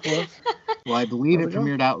performed it for us. Well, I believe it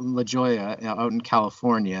premiered out in La Jolla, out in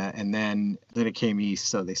California, and then it came east,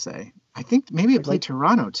 so they say. I think maybe it played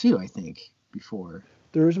Toronto too, I think, before.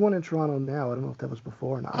 There is one in Toronto now. I don't know if that was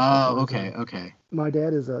before or not. Oh, okay. My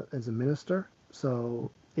dad is a minister,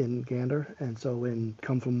 so in Gander, and so when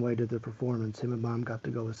Come From Away did their performance, him and Mom got to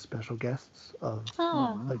go as special guests of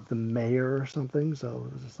like the mayor or something. So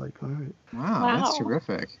it was just like, all right. Wow, that's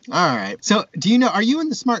terrific. All right. So are you in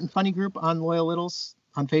the Smart and Funny group on Loyal Littles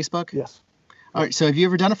on Facebook? Yes. All right. So have you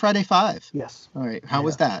ever done a Friday Five? Yes. All right. How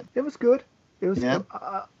was that? It was good. It was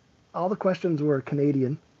all the questions were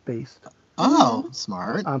Canadian based. Oh,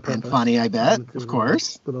 smart and funny, I bet. Of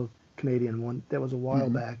course. Little Canadian one. That was a while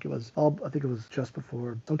back. It was I think it was just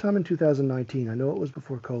before, sometime in 2019. I know it was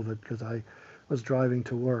before COVID because I was driving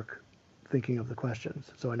to work thinking of the questions.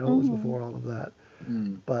 So I know it was before all of that.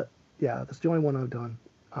 But yeah, that's the only one I've done.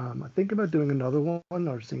 I think about doing another one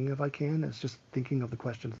or seeing if I can. It's just thinking of the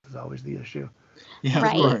questions is always the issue. Yeah,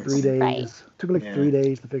 Right. of Like course. 3 days. Right. Took me like Yeah. 3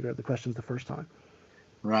 days to figure out the questions the first time.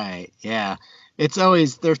 Right. Yeah. It's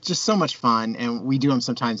always, they're just so much fun. And we do them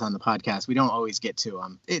sometimes on the podcast. We don't always get to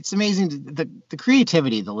them. It's amazing the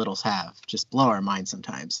creativity the littles have. Just blow our minds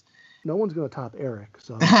sometimes. No one's going to top Eric,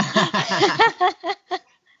 so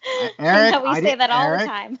Eric, we say that all the Eric,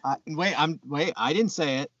 time. Wait, I didn't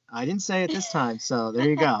say it. I didn't say it this time. So there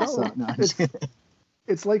you go. No, So no, I'm just it's- kidding.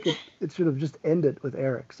 it's like it should have just ended with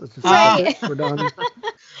Eric. So it's just Right. that's it, we're done.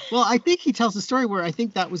 Well, I think he tells a story where I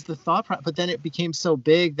think that was the thought, but then it became so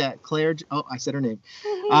big that Claire. Oh, I said her name.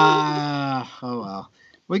 Oh well,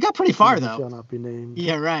 we got pretty far She though. shall not be named.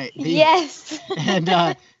 Yeah, right. Yes.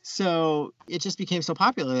 And so it just became so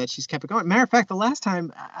popular that she's kept it going. Matter of fact, the last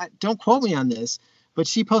time, don't quote me on this, but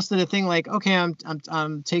she posted a thing like, "Okay,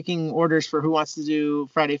 I'm taking orders for who wants to do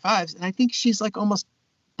Friday Fives," and I think she's like almost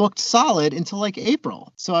booked solid until like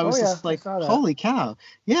April. So I was just I like, saw that. holy cow.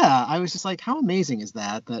 Yeah, I was just like, how amazing is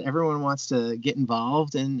that everyone wants to get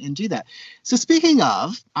involved and do that. So speaking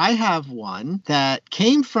of, I have one that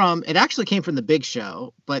it actually came from the big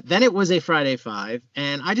show, but then it was a Friday Five,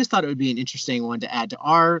 and I just thought it would be an interesting one to add to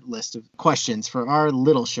our list of questions for our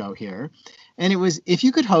little show here. And it was, if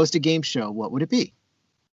you could host a game show, what would it be?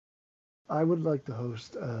 I would like to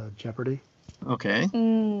host Jeopardy, Okay.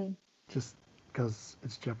 Mm. just because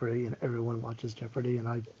it's Jeopardy and everyone watches Jeopardy, and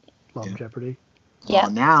I love Yeah. Jeopardy. Yeah.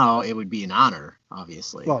 Well, now it would be an honor,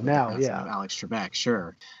 obviously. Well, with the now, passing yeah. of Alex Trebek,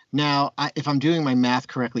 sure. Now, if I'm doing my math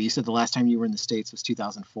correctly, you said the last time you were in the States was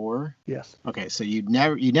 2004. Yes. Okay, so you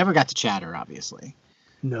never got to Chatter, obviously.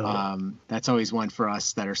 No. That's always one for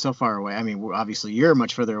us that are so far away. I mean, obviously you're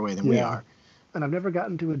much further away than we Yeah. are. And I've never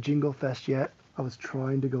gotten to a Jingle Fest yet. I was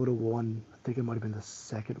trying to go to one. I think it might have been the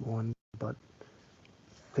second one, but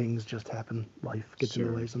things just happen. Life gets in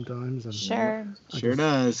Sure. the way sometimes, and Sure. I Sure just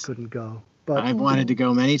does. couldn't go. But I've wanted to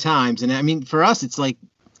go many times, and I mean, for us, it's like,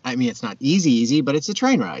 I mean, it's not easy, but it's a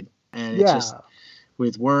train ride, and it's yeah, just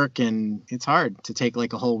with work, and it's hard to take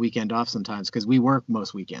like a whole weekend off sometimes because we work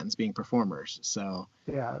most weekends being performers, so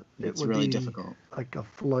yeah, it it's would really be difficult. like a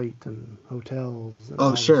flight and hotels. And Oh,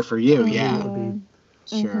 all sure, this. for you, Mhm. yeah, It would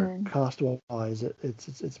be sure. Mhm. cost-wise,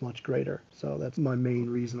 it's much greater. So that's my main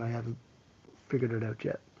reason I haven't figured it out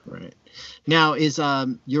yet. Right. Now, is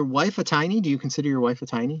your wife a tiny? Do you consider your wife a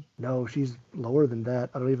tiny? No, she's lower than that.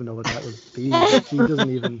 I don't even know what that would be. She doesn't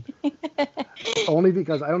even. Only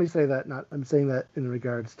because I only say that. I'm saying that in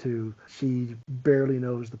regards to she barely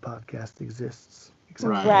knows the podcast exists, except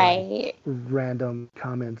Right. for Right. random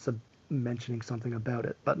comments of mentioning something about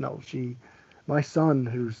it. But no, my son,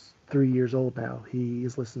 who's 3 years old now, he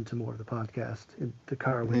has listened to more of the podcast in the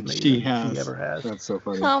car with And me she than has. she ever has. That's so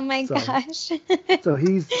funny. Oh my So- gosh. So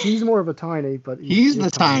he's more of a tiny, but He's the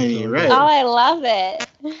tiny, right. Oh, I love it.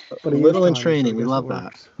 But he is Little in tiny, so training. I We guess love it that.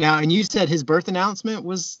 works. Now, and you said his birth announcement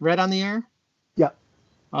was read on the air? Yeah.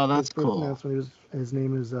 Oh, that's His first cool. announcement, his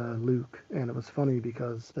name is Luke, and it was funny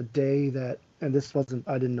because the day that, and this wasn't,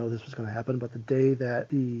 I didn't know this was going to happen, but the day that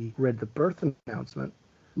he read the birth announcement,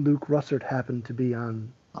 Luke Russert happened to be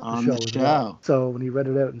on On show the as well. show. So when he read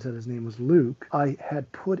it out and said his name was Luke, I had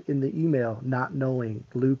put in the email, not knowing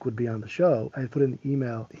Luke would be on the show, I had put in the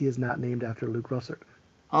email, he is not named after Luke Russert.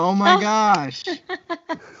 Oh my gosh.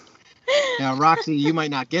 Now, Roxy, you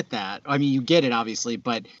might not get that. I mean, you get it, obviously,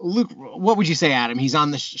 but Luke, what would you say, Adam? He's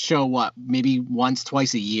on the show, what, maybe once,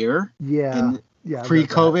 twice a year? Yeah. And Yeah. I read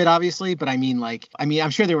pre-COVID, obviously, but I mean, I'm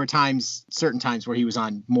sure there were certain times where he was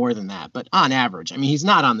on more than that, but on average, I mean, he's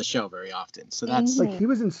not on the show very often. So that's, that. Like he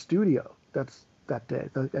was in studio that day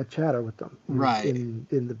at Chatter with them. He was Right. in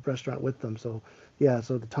the restaurant with them. So yeah,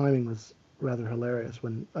 so the timing was rather hilarious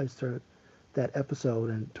when I started that episode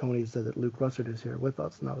and Tony said that Luke Russert is here with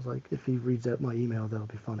us, and I was like, if he reads out my email, that'll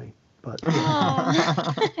be funny. But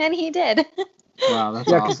Aw. And he did. wow,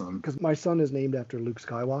 that's yeah, awesome. because my son is named after Luke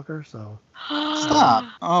Skywalker, so Stop.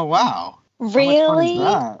 Oh, wow. How much fun is Really?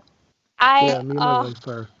 that? yeah, me and my Oh, wife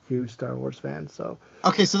are huge Star Wars fans. So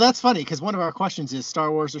Okay, so that's funny because one of our questions is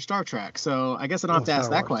Star Wars or Star Trek. So I guess I don't have to ask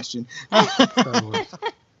Star that Wars. question. Star Wars.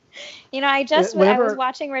 I was whenever-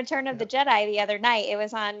 watching Return of the Jedi the other night. It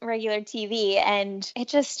was on regular TV, and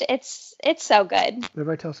it's so good.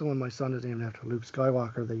 Whenever I tell someone my son is named after Luke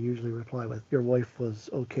Skywalker, they usually reply with, "Your wife was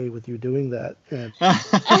okay with you doing that," and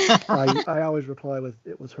I always reply with,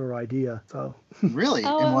 "It was her idea." So. Really?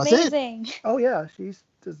 Oh, And was it? amazing. Oh yeah, she's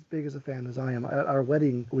as big as a fan as I am. At our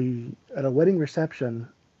wedding, at a wedding reception,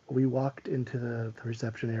 we walked into the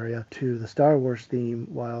reception area to the Star Wars theme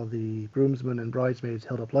while the groomsmen and bridesmaids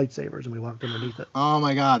held up lightsabers, and we walked underneath it. Oh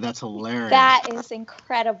my God, that's hilarious. That is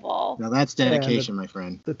incredible. Now that's dedication, my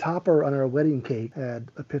friend. The topper on our wedding cake had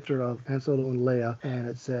a picture of Han Solo and Leia, and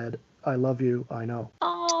it said, I love you, I know.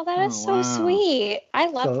 Oh, that is Oh, so wow. sweet. I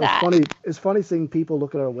love So that. it's funny seeing people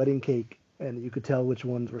look at our wedding cake and you could tell which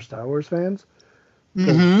ones were Star Wars fans.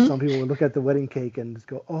 Because Mm-hmm. some people would look at the wedding cake and just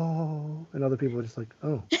go, oh, and other people were just like,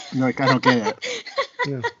 oh. You're like, I don't get it.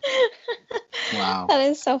 Yeah. Wow. That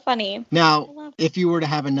is so funny. I Now, love if you were to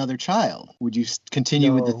have another child, would you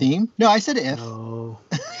continue with the No. theme? No, I said if. No.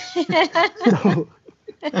 it. No.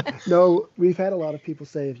 No, we've had a lot of people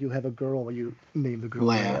say if you have a girl, you name the girl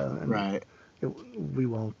Leia. Leia, right. We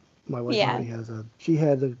won't. My wife Yeah. already she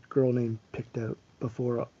had a girl name picked out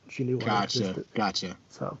before she knew I Gotcha. existed. Gotcha.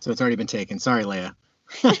 So, So it's already been taken. Sorry, Leia.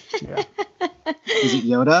 yeah. Is it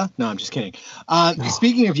Yoda? No, I'm just kidding.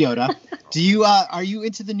 Speaking of Yoda, are you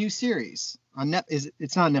into the new series on Net?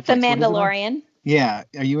 It's not on Netflix. The What is it on? Mandalorian. Yeah,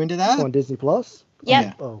 are you into that? On Disney Plus?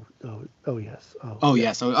 Yep. Yeah. Oh, yes. Oh, yeah.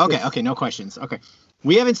 yes. Okay, Yes. okay, no questions. Okay.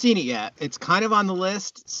 We haven't seen it yet. It's kind of on the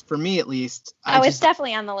list, for me at least. It's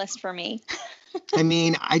definitely on the list for me. I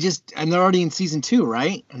mean, and they're already in season 2,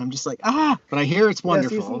 right? And I'm just like, but I hear it's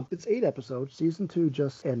wonderful. It's 8 episodes. Season 2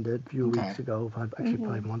 just ended a few Okay. weeks ago. Actually,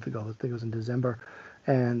 probably a month ago. I think it was in December.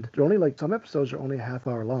 And they're only some episodes are only a half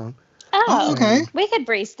hour long. Oh, okay. we could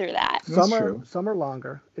breeze through that. That's Some true. are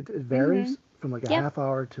longer. It varies from like a Yep. half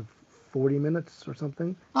hour to 40 minutes or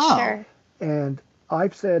something. Oh, Sure. And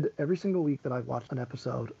I've said every single week that I've watched an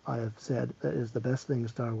episode, I have said that is the best thing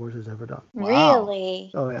Star Wars has ever done. Wow.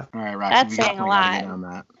 Really? Oh, yeah. all right, Roxy. That's we saying definitely a gotta lot. get on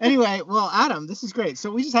that. Anyway, well, Adam, this is great. So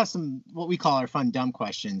we just have some what we call our fun dumb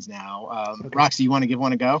questions now. Okay. Roxy, you want to give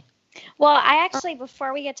one a go? Well, I actually,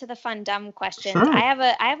 before we get to the fun dumb questions, Sure. I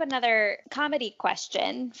have another comedy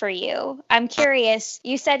question for you. I'm curious.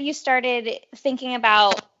 You said you started thinking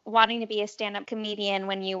about wanting to be a stand-up comedian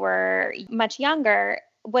when you were much younger.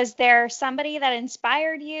 Was there somebody that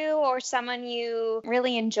inspired you or someone you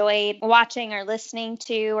really enjoyed watching or listening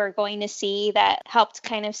to or going to see that helped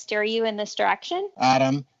kind of steer you in this direction?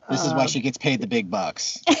 Adam, this is why she gets paid the big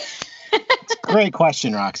bucks. Great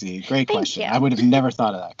question, Roxy. Great Thank question. you. I would have never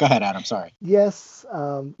thought of that. Go ahead, Adam. Sorry. Yes.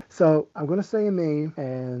 So I'm going to say a name,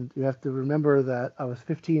 and you have to remember that I was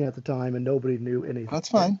 15 at the time and nobody knew anything. That's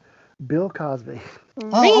fine. Bill Cosby. Oh,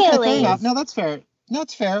 okay, fair Really? enough. No, that's fair. No,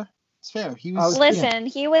 it's fair. It's fair. He was. Listen,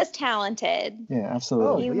 he was talented. Yeah,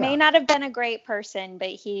 absolutely. You yeah. may not have been a great person, but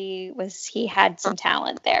he had some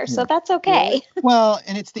talent there. So that's okay. Well,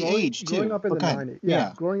 and it's the Growing- age too. Growing up in the Okay. 90s.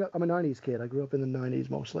 Yeah. Growing up, I'm a 90s kid. I grew up in the 90s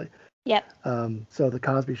mostly. Yep. So the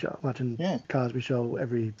Cosby Show, watching Yeah. Cosby Show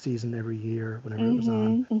every season, every year, whenever it was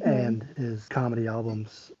on, and his comedy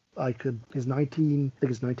albums. His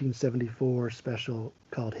 1974 special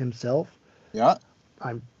called Himself. Yeah.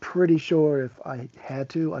 I'm pretty sure if I had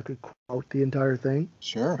to, I could quote the entire thing.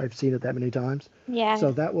 Sure. I've seen it that many times. Yeah.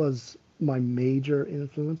 So that was my major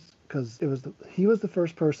influence because he was the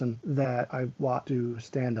first person that I watched do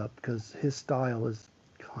stand up because his style is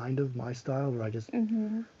kind of my style where I just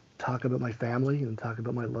talk about my family and talk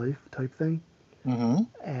about my life type thing. Mm-hmm.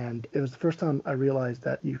 And it was the first time I realized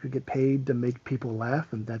that you could get paid to make people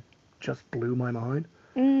laugh, and that just blew my mind.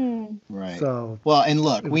 Right. So Well, and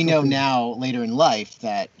look, it was we know something- now later in life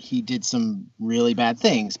that he did some really bad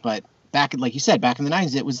things, but like you said, back in the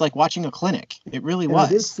 90s, it was like watching a clinic. It really and was. I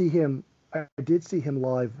did see him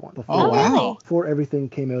live once before. Oh, wow. Before everything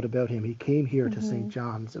came out about him, he came here to St.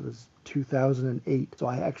 John's. It was 2008, so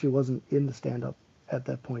I actually wasn't in the stand-up at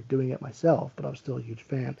that point doing it myself, but I was still a huge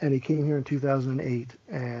fan. And he came here in 2008,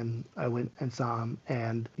 and I went and saw him,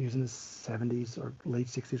 and he was in his 70s or late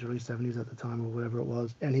 60s, early 70s at the time, or whatever it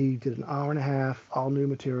was. And he did an hour and a half, all new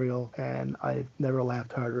material, and I've never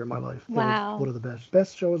laughed harder in my life. Wow. It was one of the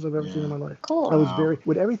best shows I've ever seen in my life. Cool. I was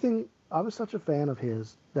Wow. I was such a fan of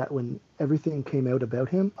his that when everything came out about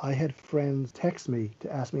him, I had friends text me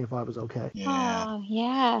to ask me if I was okay. Yeah. Oh,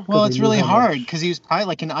 yeah. Well, they it's knew really how hard much- because he was probably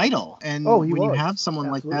like an idol. And Oh, he when you was. have someone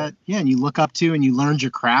Absolutely. like that, yeah, and you look up to and you learned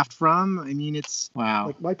your craft from, I mean, it's wow.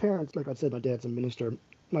 Like my parents, like I said, my dad's a minister.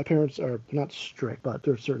 My parents are not strict, but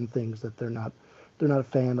there are certain things that they're not a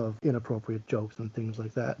fan of inappropriate jokes and things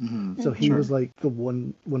like that. Mhm. So he Sure. was like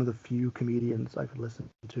one of the few comedians I could listen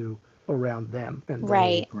to around them, and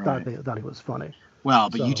Right. they thought he was funny. Well,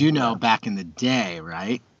 but you So, do know yeah. back in the day,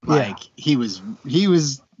 right? Yeah. Like he was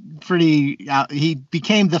pretty. He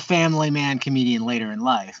became the family man comedian later in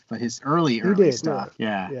life, but his early did, stuff,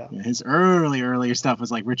 yeah. his earlier stuff was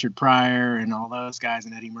like Richard Pryor and all those guys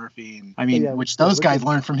and Eddie Murphy, and I mean, Yeah, which yeah, those guys Richard-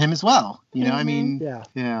 learned from him as well. You know, I mean, Yeah,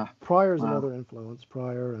 yeah, Pryor's Wow. another influence.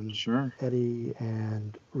 Pryor and sure. Eddie,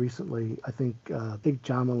 and recently I think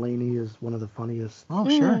John Mulaney is one of the funniest Oh,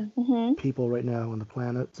 sure. Mm-hmm. people right now on the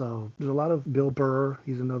planet. So there's a lot of Bill Burr.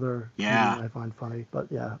 He's another Yeah. comedian I find funny. But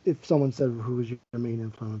yeah, if someone said who was your main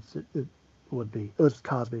influence, it would be. It was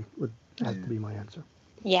Cosby would have to be my answer.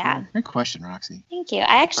 Yeah. Good question, Roxy. Thank you.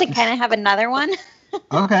 I actually kind of have another one.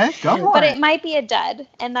 Okay, go for But it. it might be a dud,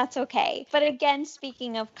 and that's okay. But again,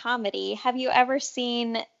 speaking of comedy, have you ever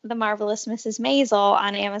seen The Marvelous Mrs. Maisel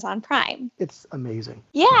on Amazon Prime? It's amazing.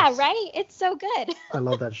 Yeah, Yes. right? It's so good. I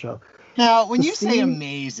love that show. Now, when The you say scene-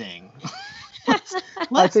 amazing, I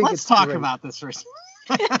let's think it's talk great. about this for a second.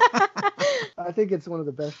 I think it's one of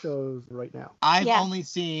the best shows right now. I've Yeah. only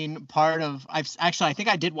seen part of. I think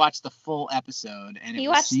I did watch the full episode, and it You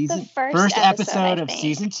was watched the season first episode, I of think.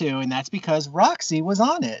 season 2, and that's because Roxy was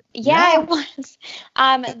on it. Yeah, it was.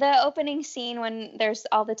 The opening scene when there's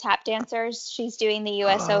all the tap dancers, she's doing the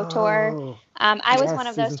USO tour. Oh, I was yes, one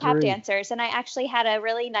of those season tap 3. dancers, and I actually had a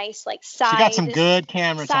really nice She got some good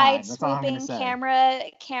camera time. side That's all I'm gonna swooping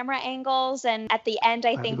say. camera angles, and at the end,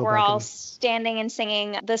 I to think go we're back all and- standing and singing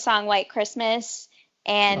the song White Christmas.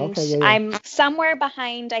 And Okay, yeah. I'm somewhere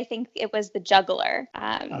behind. I think it was the juggler.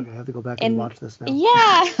 Okay, I have to go back and- and watch this now.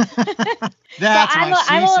 Yeah. That's so why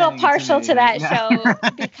I'm a she's little sending it partial me. to that Yeah. show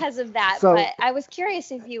because of that. So- but I was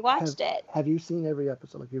curious if you watched it. Have you seen every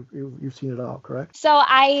episode? Like you've seen it all, correct? So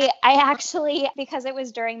I actually, because it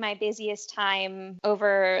was during my busiest time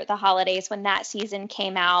over the holidays when that season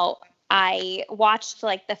came out, I watched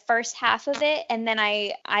like the first half of it, and then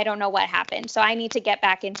I don't know what happened. So I need to get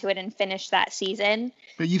back into it and finish that season.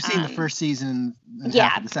 But you've seen the first season and yeah.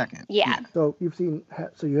 half of the second. Yeah. So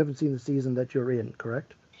so you haven't seen the season that you're in,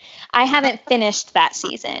 correct? I haven't finished that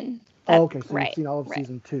season. Okay, so right, you've seen all of right.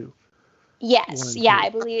 season 2. Yes. 1 and Yeah, 2. I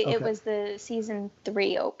believe it Okay. was the season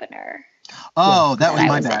 3 opener. Oh, that was that I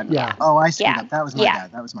my was bad. in, yeah. Oh, I screwed Yeah. up. That was my Yeah.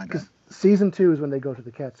 bad. That was my bad. Because season 2 is when they go to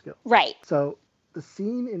the Catskills. Right. So the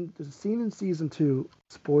scene in season 2.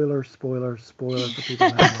 Spoiler for people.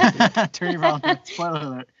 Who haven't seen it. Turn your phone. Spoiler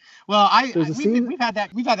alert. Well, There's a scene- we've had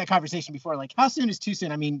that conversation before. Like, how soon is too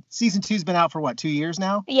soon? I mean, season 2's been out for what, 2 years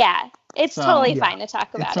now? Yeah. It's So- totally Yeah. fine to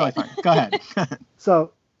talk about It's totally it. fine. Go ahead.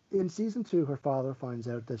 So in season 2, her father finds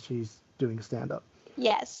out that she's doing stand-up.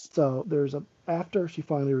 Yes. So after she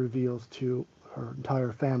finally reveals to her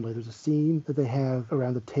entire family, there's a scene that they have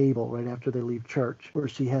around the table right after they leave church where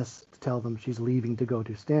she has to tell them she's leaving to go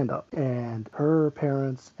do stand-up. And her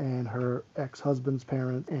parents and her ex-husband's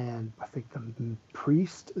parents and I think the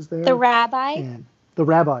priest is there. The rabbi. And the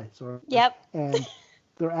rabbi, sorry. Yep. And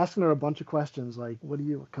they're asking her a bunch of questions like, what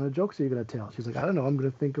kind of jokes are you going to tell? She's like, I don't know. I'm going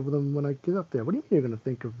to think of them when I get up there. What do you mean you're going to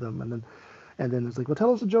think of them? And then it's like, well,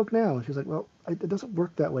 tell us a joke now. And she's like, well, it doesn't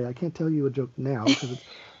work that way. I can't tell you a joke now because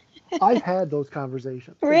I've had those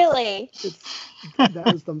conversations. Really? That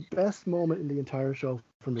was the best moment in the entire show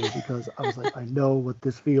for me because I was like, I know what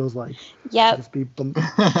this feels like. Yep. Just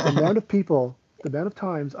the amount of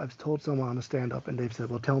times I've told someone on a stand-up and they've said,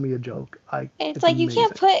 well, tell me a joke. It's like amazing. you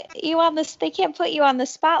can't put you on this. They can't put you on the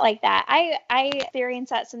spot like that. I experience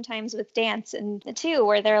that sometimes with dance and too,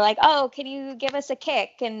 where they're like, "Oh, can you give us a kick?"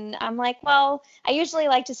 And I'm like, "Well, I usually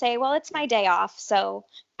like to say, well, it's my day off, so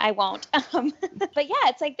I won't." But yeah,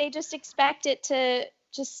 it's like they just expect it to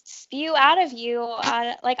just spew out of you,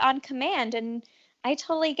 like on command, and I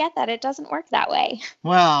totally get that. It doesn't work that way.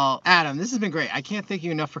 Well, Adam, this has been great. I can't thank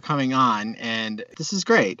you enough for coming on, and this is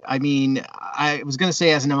great. I mean, I was going to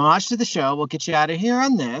say, as an homage to the show, we'll get you out of here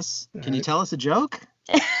on this. Can you tell us a joke?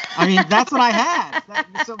 I mean, that's what I had.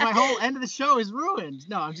 So my whole end of the show is ruined.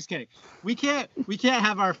 No, I'm just kidding. We can't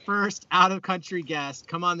have our first out-of-country guest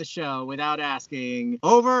come on the show without asking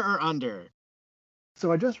over or under.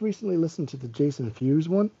 So I just recently listened to the Jason Fuse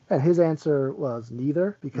one, and his answer was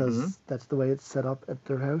neither, because that's the way it's set up at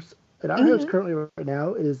their house. At our house currently right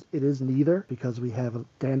now, it is neither, because we have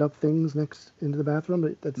stand-up things next into the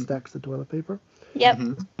bathroom that stacks the toilet paper. Yep.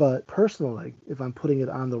 But personally, if I'm putting it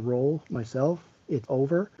on the roll myself, it's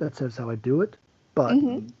over. That's how I do it. But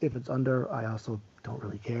if it's under, I also don't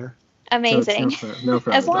really care. Amazing. So it's no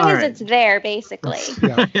further. As long as it's there, basically.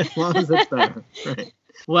 Yeah. As long as it's there. Right.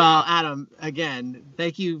 Well, Adam, again,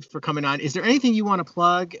 thank you for coming on. Is there anything you want to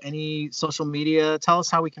plug? Any social media? Tell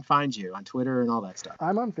us how we can find you on Twitter and all that stuff.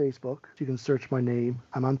 I'm on Facebook. You can search my name.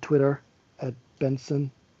 I'm on Twitter at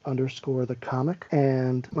Benson_the comic.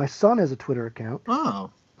 And my son has a Twitter account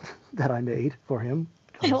Oh, that I made for him.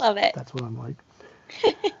 I love it. That's what I'm like.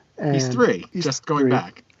 he's And 3. he's Just going 3.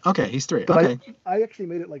 back. Okay, he's 3. But Okay. I actually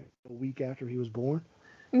made it like a week after he was born.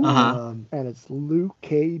 Uh-huh. And it's Luke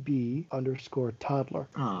KB_toddler.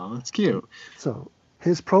 Oh, that's cute. So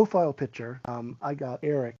his profile picture, I got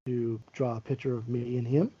Eric to draw a picture of me and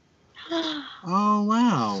him. Oh,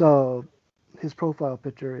 wow. So his profile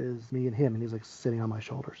picture is me and him, and he's like sitting on my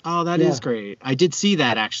shoulders. Oh, that is great. I did see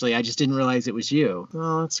that actually. I just didn't realize it was you.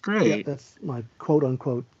 Oh, that's great. Yeah, that's my quote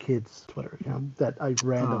unquote kids Twitter account that I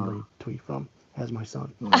randomly tweet from as my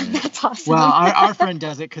son. That's awesome. Well, our friend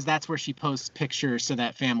does it because that's where she posts pictures so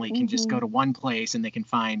that family can just go to one place and they can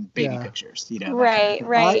find baby pictures. You know. Right.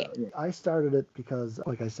 I started it because,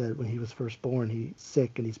 like I said, when he was first born, he's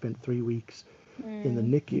sick and he spent 3 weeks in the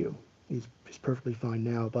NICU. He's perfectly fine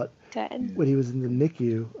now, but Good. when he was in the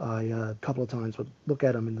NICU, I a couple of times would look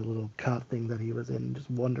at him in the little cot thing that he was in and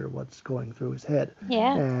just wonder what's going through his head.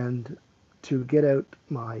 Yeah. And to get out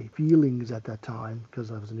my feelings at that time,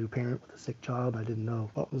 because I was a new parent with a sick child, I didn't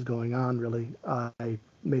know what was going on really, I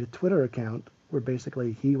made a Twitter account where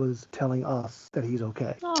basically he was telling us that he's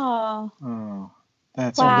okay. Oh.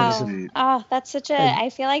 That's Wow. really sweet. Oh, that's such a,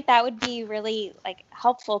 I feel like that would be really like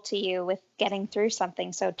helpful to you with getting through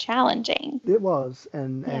something so challenging. It was,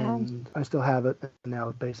 and I still have it. And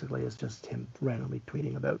now basically it's just him randomly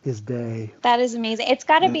tweeting about his day. That is amazing. It's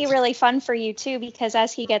got to be really fun for you too, because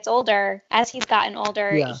as he's gotten older,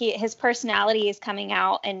 his personality is coming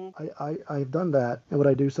out. And I've done that, and what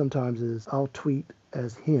I do sometimes is I'll tweet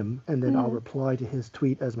as him, and then I'll reply to his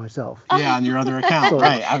tweet as myself. Yeah, on your other account, so,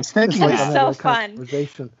 right? I was thinking that. So fun.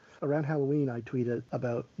 Conversation. Around Halloween, I tweeted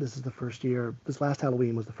about this last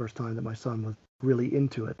Halloween was the first time that my son was really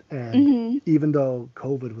into it. And even though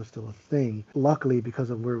COVID was still a thing, luckily because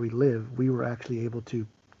of where we live, we were actually able to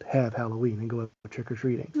have Halloween and go out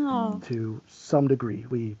trick-or-treating to some degree.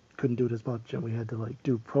 We couldn't do it as much, and we had to like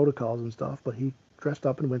do protocols and stuff, but he dressed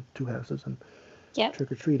up and went to houses and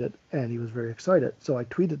trick-or-treated, and he was very excited. So I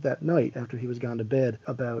tweeted that night after he was gone to bed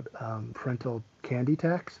about parental candy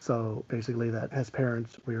tax. So basically that as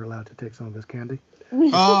parents, we were allowed to take some of his candy.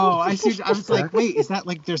 Oh, I see. I was like, wait, is that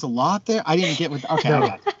like there's a law up there? I didn't get what. Okay, no. I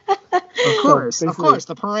got it. Of course,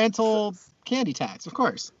 the parental candy tax, of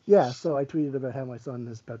course. Yeah, so I tweeted about how my son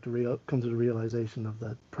is about to come to the realization of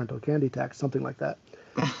the parental candy tax, something like that.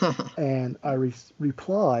 And I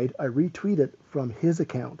replied, I retweeted from his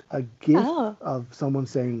account a GIF of someone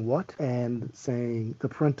saying what and saying the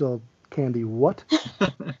parental candy what.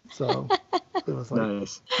 So it was like,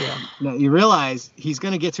 nice. Yeah. Now you realize he's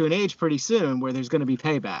going to get to an age pretty soon where there's going to be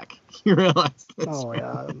payback. You realize this? Oh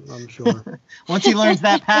yeah, I'm sure. Once he learns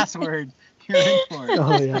that password, you're in for it.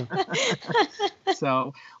 Oh yeah.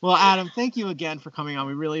 So, well, Adam, thank you again for coming on.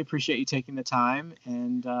 We really appreciate you taking the time,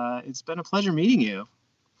 and it's been a pleasure meeting you.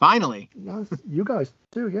 Finally. You guys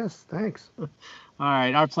too. Yes, thanks. All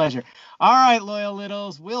right, our pleasure. All right, loyal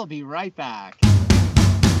littles, we'll be right back.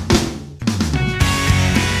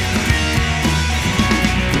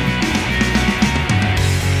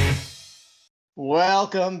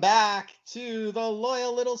 Welcome back to the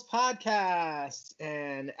Loyal Littles podcast.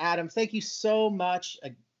 And Adam, thank you so much.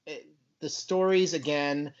 The stories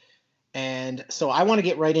again. And so I want to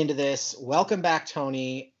get right into this. Welcome back,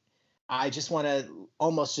 Tony. I just want to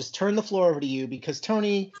almost just turn the floor over to you because,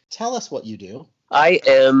 Tony, tell us what you do. I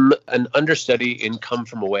am an understudy in Come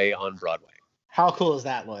From Away on Broadway. How cool is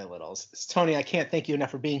that, Loyal Littles? Tony, I can't thank you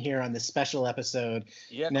enough for being here on this special episode.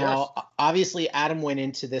 Yeah, now, obviously, Adam went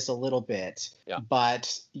into this a little bit,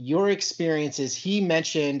 but your experiences, he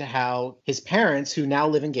mentioned how his parents, who now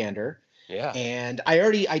live in Gander, and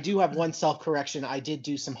I do have one self-correction. I did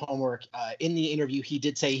do some homework. In the interview, he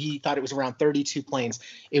did say he thought it was around 32 planes.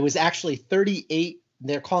 It was actually 38,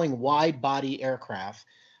 they're calling wide-body aircraft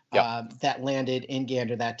that landed in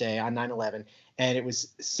Gander that day on 9/11. And it was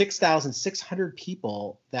 6,600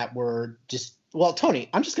 people that were just, well, Tony,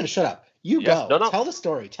 I'm just going to shut up. You go. No. Tell the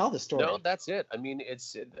story. No, that's it. I mean,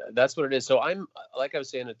 that's what it is. So I'm, like I was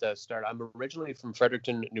saying at the start, I'm originally from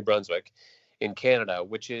Fredericton, New Brunswick in Canada,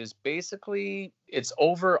 which is basically, it's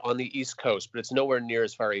over on the East Coast, but it's nowhere near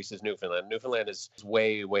as far east as Newfoundland. Newfoundland is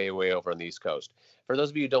way, way, way over on the East Coast. For those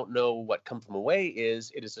of you who don't know what Come From Away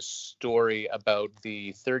is, it is a story about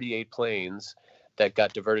the 38 planes that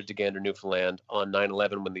got diverted to Gander, Newfoundland on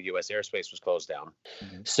 9/11 when the U.S. airspace was closed down.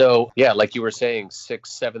 Mm-hmm. So, yeah, like you were saying,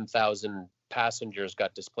 7,000 passengers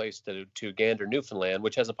got displaced to Gander, Newfoundland,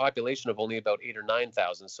 which has a population of only about 8,000 or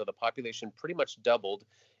 9,000. So the population pretty much doubled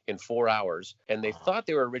in 4 hours. And they thought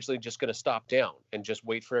they were originally just going to stop down and just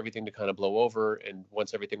wait for everything to kind of blow over. And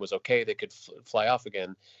once everything was okay, they could fly off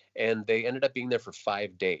again. And they ended up being there for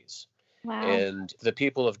 5 days. Wow. And the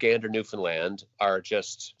people of Gander, Newfoundland are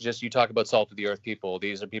just you talk about salt of the earth people.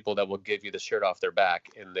 These are people that will give you the shirt off their back.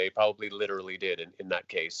 And they probably literally did in that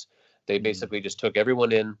case. They basically just took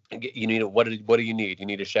everyone in. You need what do you need? You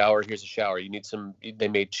need a shower. Here's a shower. You need some. They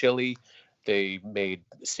made chili. They made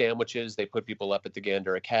sandwiches. They put people up at the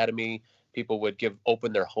Gander Academy. People would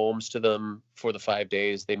open their homes to them for the 5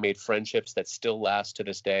 days. They made friendships that still last to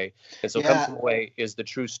this day. And so Come From Away is the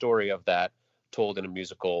true story of that, told in a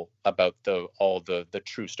musical about the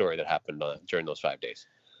true story that happened during those 5 days.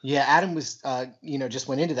 Yeah, Adam was, just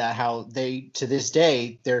went into that, how to this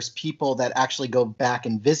day, there's people that actually go back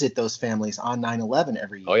and visit those families on 9/11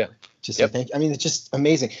 every year. Oh, yeah. To say thank you. I mean, it's just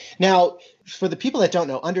amazing. Now, for the people that don't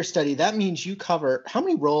know, understudy, that means you cover how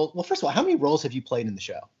many roles? Well, first of all, how many roles have you played in the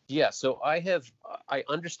show? Yeah, so I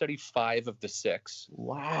understudy 5 of the 6.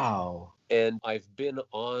 Wow. And I've been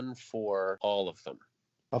on for all of them.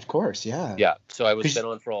 Of course, yeah. Yeah, so I was been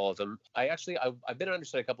on for all of them. I've been on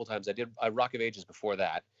understudy a couple of times. I did Rock of Ages before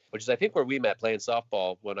that, which is I think where we met playing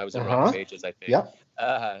softball when I was in Rock of Ages, I think. Yep.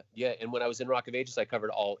 Yeah, and when I was in Rock of Ages, I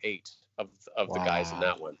covered all 8 of the guys in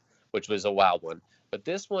that one, which was a wild one. But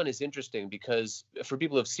this one is interesting because for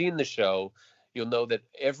people who have seen the show, you'll know that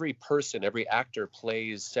every actor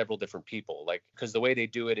plays several different people. Like, because the way they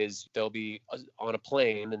do it is they'll be on a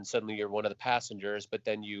plane and suddenly you're one of the passengers, but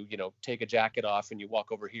then you take a jacket off and you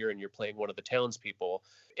walk over here and you're playing one of the townspeople.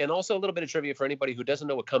 And also a little bit of trivia for anybody who doesn't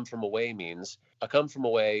know what Come From Away means. A Come From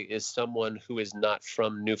Away is someone who is not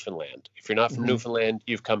from Newfoundland. If you're not from Newfoundland,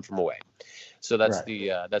 you've come from away. So that's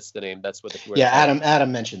that's the name. That's what the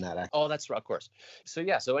Adam mentioned that. Oh, that's right, of course.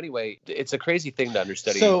 So anyway, it's a crazy thing to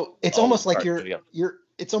understudy. So it's almost like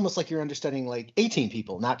it's almost like you're understudying like 18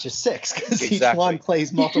 people, not just 6, because each one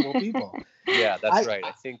plays multiple people. Yeah, that's right.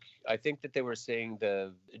 I think that they were saying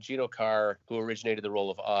the Gino Carr, who originated the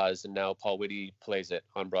role of Oz, and now Paul Whitty plays it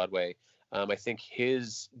on Broadway. I think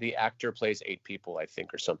the actor plays 8 people, I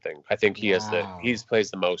think, or something. I think he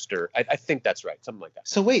plays the most, or I think that's right, something like that.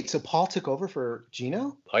 So wait, so Paul took over for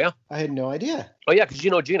Gino? Oh yeah, I had no idea. Oh yeah, because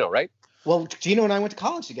you know Gino, right? Well, Gino and I went to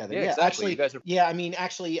college together. Yeah, exactly. Actually, you guys are... yeah. I mean,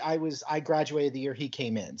 actually, I graduated the year he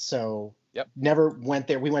came in, so never went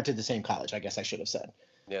there. We went to the same college, I guess I should have said.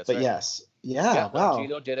 Yeah, that's but right. Yes. Yeah, wow.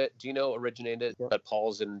 Gino did it. Gino originated it, but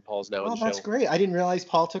Paul's now in the show. Oh, that's great. I didn't realize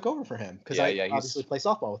Paul took over for him because I obviously play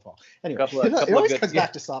softball with Paul. Anyway, it always comes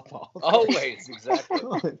back to softball. Always,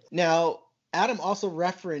 exactly. Now, Adam also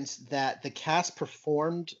referenced that the cast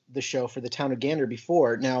performed the show for the town of Gander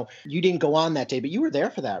before. Now, you didn't go on that day, but you were there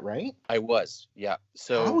for that, right? I was, yeah.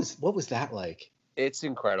 So what was that like? It's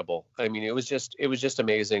incredible. I mean, it was just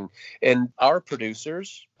amazing. And our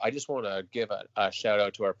producers, I just want to give a shout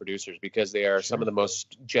out to our producers because they are some of the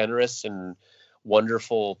most generous and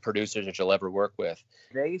wonderful producers that you'll ever work with.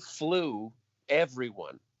 They flew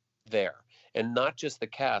everyone there. And not just the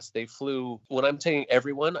cast. They flew, when I'm saying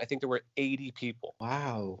everyone, I think there were 80 people.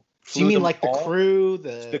 Wow. So you mean like the crew,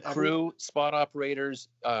 the crew, spot operators,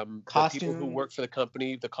 the people who work for the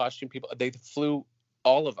company, the costume people. They flew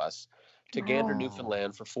all of us to Gander,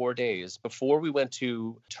 Newfoundland for 4 days before we went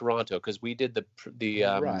to Toronto, because we did the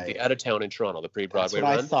out of town in Toronto, the pre-Broadway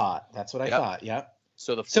run. That's what I thought. Yeah.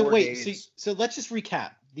 So the 4 days. So let's just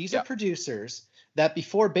recap. These are producers that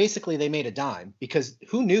before basically they made a dime, because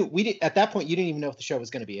who knew? At that point you didn't even know if the show was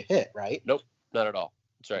going to be a hit, right? Nope, not at all.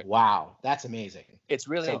 That's right. Wow, that's amazing. It's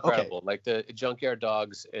really incredible. Okay. Like the Junkyard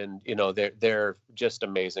Dogs, and they're just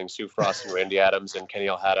amazing. Sue Frost and Randy Adams and Kenny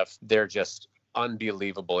Al-Haddaf. They're just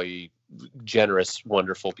unbelievably generous,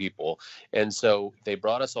 wonderful people. And so they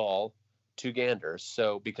brought us all to Gander,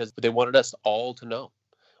 because they wanted us all to know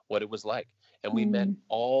what it was like. And we met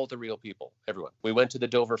all the real people, everyone. We went to the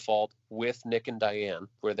Dover Fault with Nick and Diane,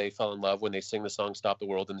 where they fell in love when they sing the song Stop the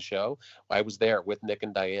World in the show. I was there with Nick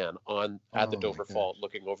and Diane at the Dover Fault,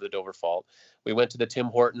 looking over the Dover Fault. We went to the Tim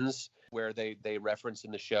Hortons, where they reference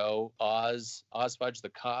in the show Oz Fudge, the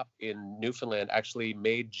cop in Newfoundland, actually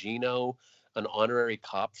made Gino an honorary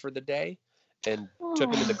cop for the day and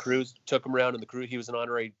took him in the cruise, took him around in the cruise. He was an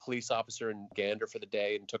honorary police officer in Gander for the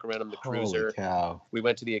day and took him around in the cruiser. Holy cow. We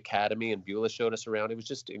went to the academy and Beulah showed us around. It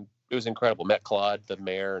was incredible. Met Claude, the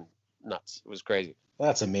mayor, and nuts. It was crazy.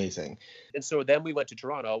 That's amazing. And so then we went to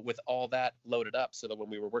Toronto with all that loaded up, so that when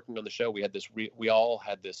we were working on the show, we had we all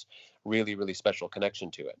had this really, really special connection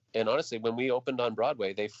to it. And honestly, when we opened on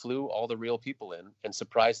Broadway, they flew all the real people in and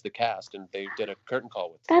surprised the cast, and they did a curtain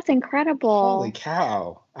call with them. That's incredible. Holy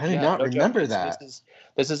cow. I did not remember that.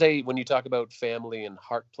 This is when you talk about family and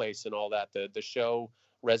heart place and all that, the show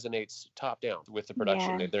resonates top down with the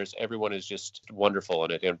production. Yeah. Everyone is just wonderful,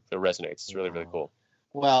 and it resonates. It's really, really cool.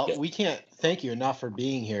 Well, we can't thank you enough for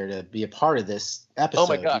being here to be a part of this episode. Oh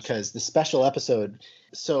my gosh. Because the special episode.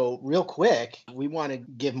 So real quick, we want to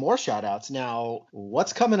give more shout outs. Now,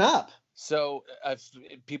 what's coming up? So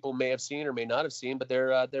people may have seen or may not have seen, but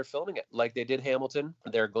they're filming it like they did Hamilton.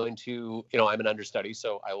 They're going to, I'm an understudy,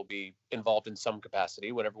 so I will be involved in some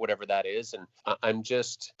capacity, whatever that is. And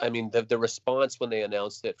the response when they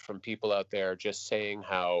announced it from people out there just saying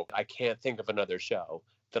how I can't think of another show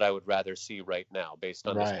that I would rather see right now based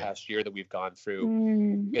on this past year that we've gone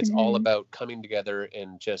through. It's all about coming together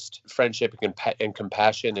and just friendship and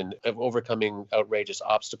compassion and overcoming outrageous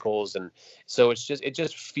obstacles. And so it's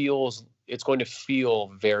going to feel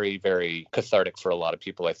very, very cathartic for a lot of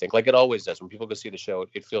people, I think. Like it always does. When people go see the show,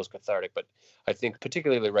 it feels cathartic. But I think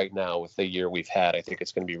particularly right now with the year we've had, I think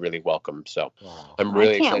it's going to be really welcome. So I'm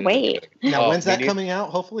really excited. I can't wait. Now, when's that coming out,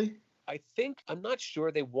 hopefully? I'm not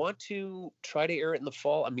sure. They want to try to air it in the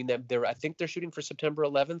fall. I mean, I think they're shooting for September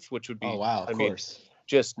 11th, which would be, of course.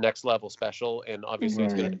 Just next level special. And obviously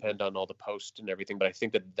it's going to depend on all the post and everything, but I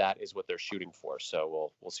think that is what they're shooting for.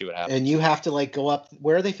 So we'll see what happens. And you have to go up.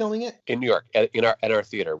 Where are they filming it? In New York, at our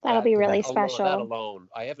theater. That'll be really special. That alone.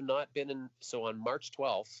 I have not been in. So on March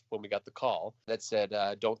 12th, when we got the call that said,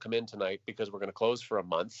 don't come in tonight because we're going to close for a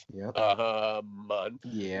month. Yep. Month.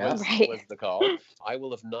 Yeah. Was the call. I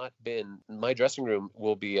will have not been. My dressing room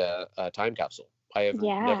will be a time capsule. I have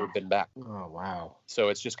never been back. Oh, wow. So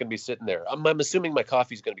it's just going to be sitting there. I'm assuming my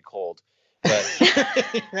coffee's going to be cold. But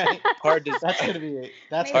hard to. That's going to be.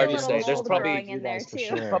 That's hard to say. There's probably in there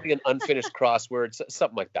too. Probably an unfinished crossword,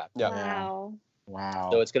 something like that. Yeah. Wow.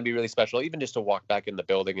 So it's going to be really special, even just to walk back in the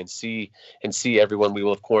building and see everyone. We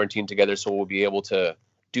will have quarantined together, so we'll be able to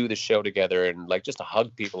do the show together and just to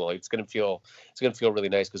hug people. It's going to feel really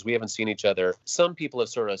nice because we haven't seen each other. Some people have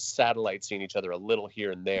sort of satellite seen each other a little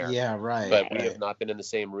here and there. Yeah, right. But we have not been in the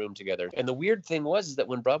same room together. And the weird thing is that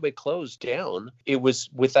when Broadway closed down, it was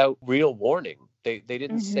without real warning. They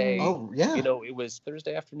didn't say. Oh, yeah. It was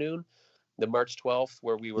Thursday afternoon, the March 12th,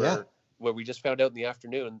 where we were where we just found out in the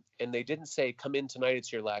afternoon, and they didn't say, "Come in tonight,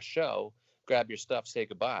 it's your last show. Grab your stuff, say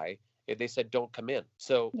goodbye." They said, "Don't come in."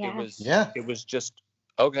 So it was just.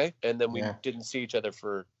 Okay, and then we didn't see each other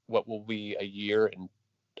for what will be a year and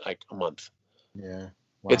a month. Yeah,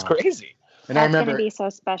 wow. It's crazy. And That's going to be so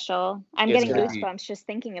special. I'm getting goosebumps just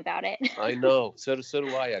thinking about it. I know. So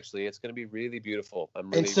do I. Actually, it's going to be really beautiful.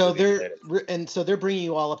 I'm really. And so they're bringing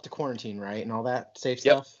you all up to quarantine, right, and all that safe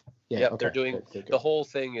stuff. Yeah, okay. They're doing the whole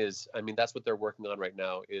thing is. I mean, that's what they're working on right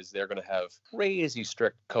now. Is they're going to have crazy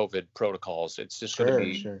strict COVID protocols. It's just going to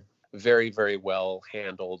be. Very, very well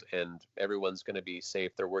handled, and everyone's going to be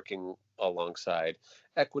safe. They're working alongside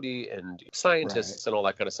equity and scientists and all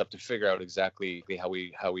that kind of stuff to figure out exactly how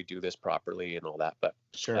we do this properly and all that. But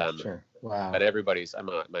sure. Wow. But everyone's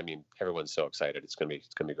so excited. It's gonna be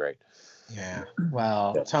great. Yeah.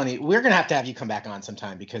 Well, Tony, we're gonna have to have you come back on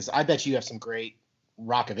sometime because I bet you have some great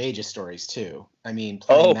Rock of Ages stories too. I mean,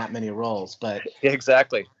 playing that many roles, but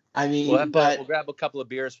exactly. I mean, we'll grab a couple of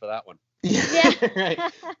beers for that one. Yeah, right.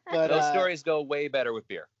 But those stories go way better with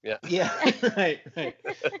beer. Yeah. Yeah, right.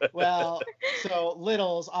 Well, so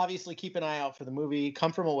Littles, obviously keep an eye out for the movie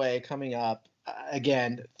Come From Away coming up.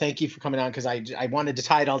 Again, thank you for coming on because I wanted to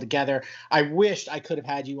tie it all together. I wished I could have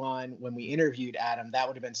had you on when we interviewed Adam. That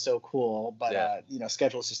would have been so cool, but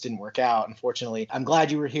schedules just didn't work out, unfortunately. I'm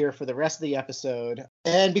glad you were here for the rest of the episode.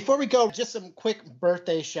 And before we go, just some quick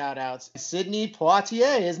birthday shout outs. Sidney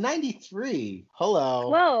Poitier is 93. Hello.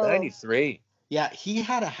 Whoa. 93. Yeah, he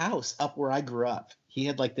had a house up where I grew up. He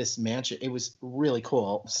had this mansion. It was really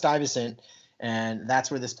cool. Stuyvesant. And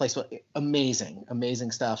that's where this place was.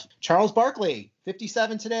 Amazing stuff. Charles Barkley,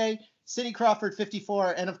 57 today. Cindy Crawford,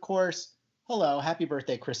 54. And of course, hello, happy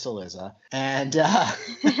birthday, Chris Saliza. And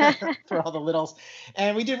for all the littles.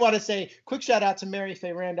 And we did want to say quick shout out to Mary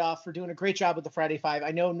Faye Randolph for doing a great job with the Friday Five.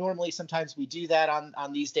 I know normally sometimes we do that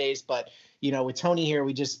on these days, but with Tony here,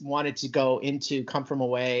 we just wanted to go into Come From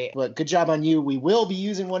Away. But good job on you. We will be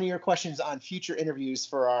using one of your questions on future interviews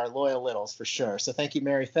for our loyal littles for sure. So thank you,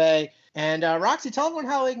 Mary Faye. And Roxy, tell everyone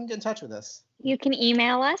how they can get in touch with us. You can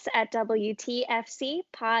email us at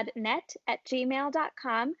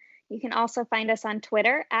wtfcpodnet@gmail.com. You can also find us on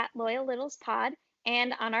Twitter at Loyal Littles Pod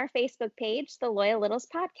and on our Facebook page, the Loyal Littles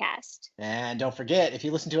Podcast. And don't forget, if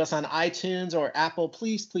you listen to us on iTunes or Apple,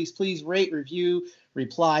 please rate, review,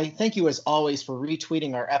 reply. Thank you as always for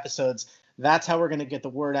retweeting our episodes. That's how we're going to get the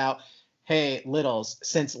word out. Hey, Littles,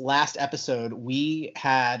 since last episode, we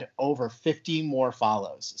had over 50 more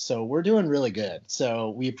follows. So we're doing really good.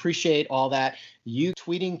 So we appreciate all that. You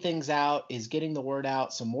tweeting things out is getting the word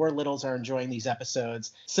out. So more Littles are enjoying these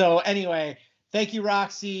episodes. So anyway, thank you,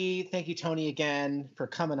 Roxy. Thank you, Tony, again for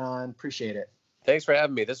coming on. Appreciate it. Thanks for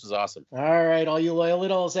having me. This was awesome. All right, all you loyal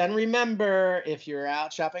Littles. And remember, if you're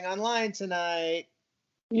out shopping online tonight,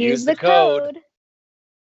 use the code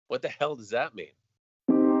What the hell does that mean?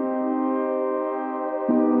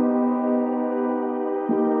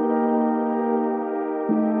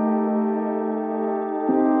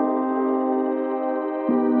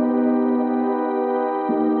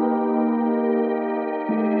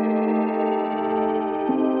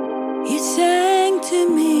 You sang to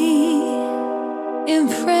me in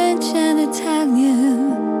French and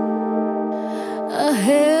Italian. I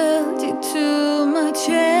held you to my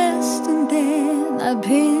chest and then I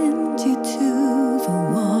pinned you to the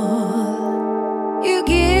wall. You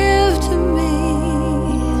give to me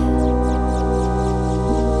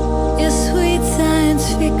your sweet science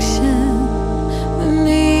fiction. The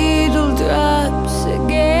needle drops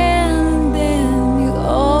again and then you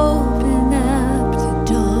open up the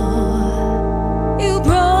door. You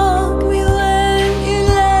broke me when you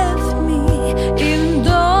left me, even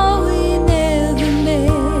though we never met.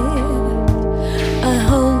 I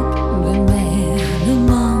hope the man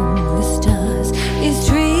among the stars is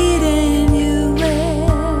treating you well.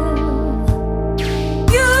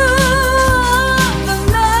 You are the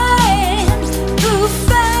man who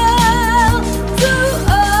fell to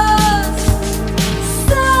us,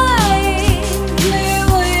 sang me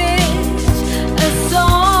with a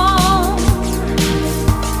song.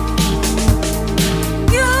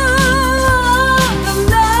 You are the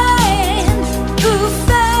man who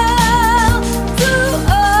fell to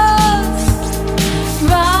us,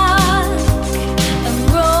 rock and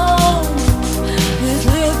roll with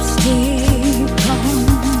lipstick on.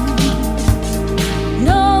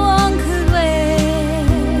 No one could wear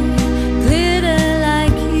glitter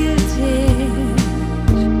like you did.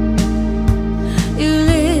 You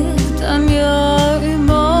lived on your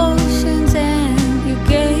emotions and you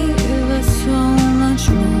gave us so much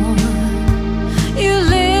more. You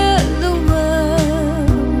lit the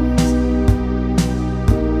world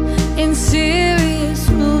in serious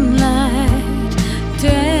moonlight,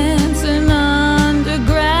 dancing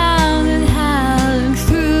underground and howling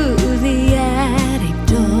through the attic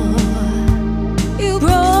door. You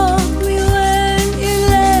broke me when you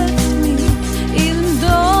left me, even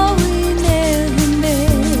though we never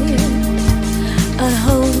met. I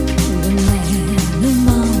hope the man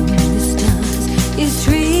among the stars is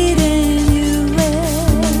treating you well.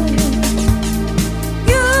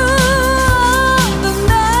 You are the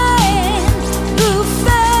man who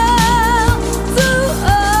fell to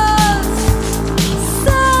us,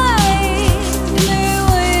 sang me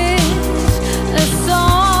with a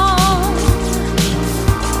song.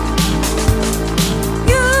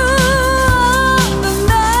 You are the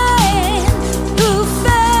man who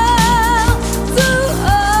fell to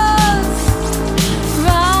us,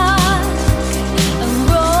 rock and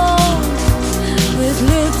roll with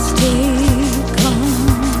lipstick on.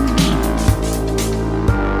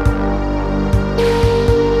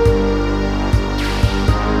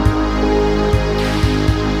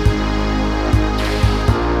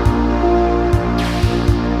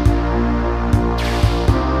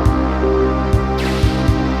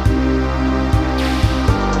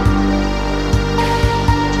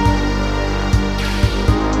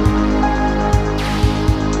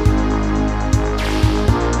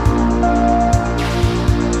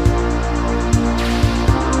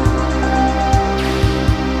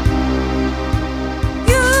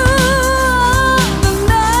 You are the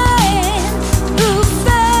man who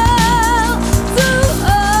fell to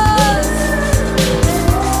us.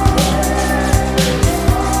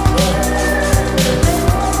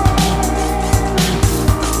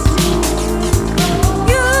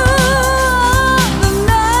 You are the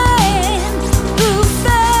man who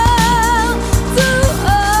fell to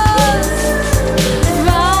us,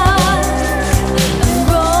 rock and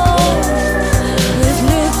roll with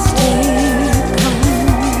lipstick on.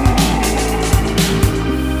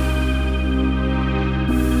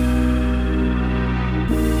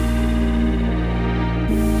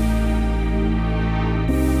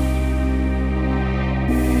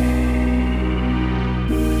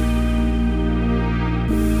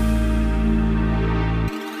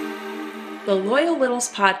 The Loyal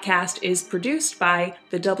Littles podcast is produced by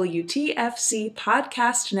the WTFC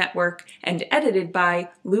Podcast Network and edited by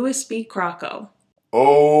Louis B. Crocco.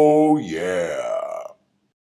 Oh, yeah.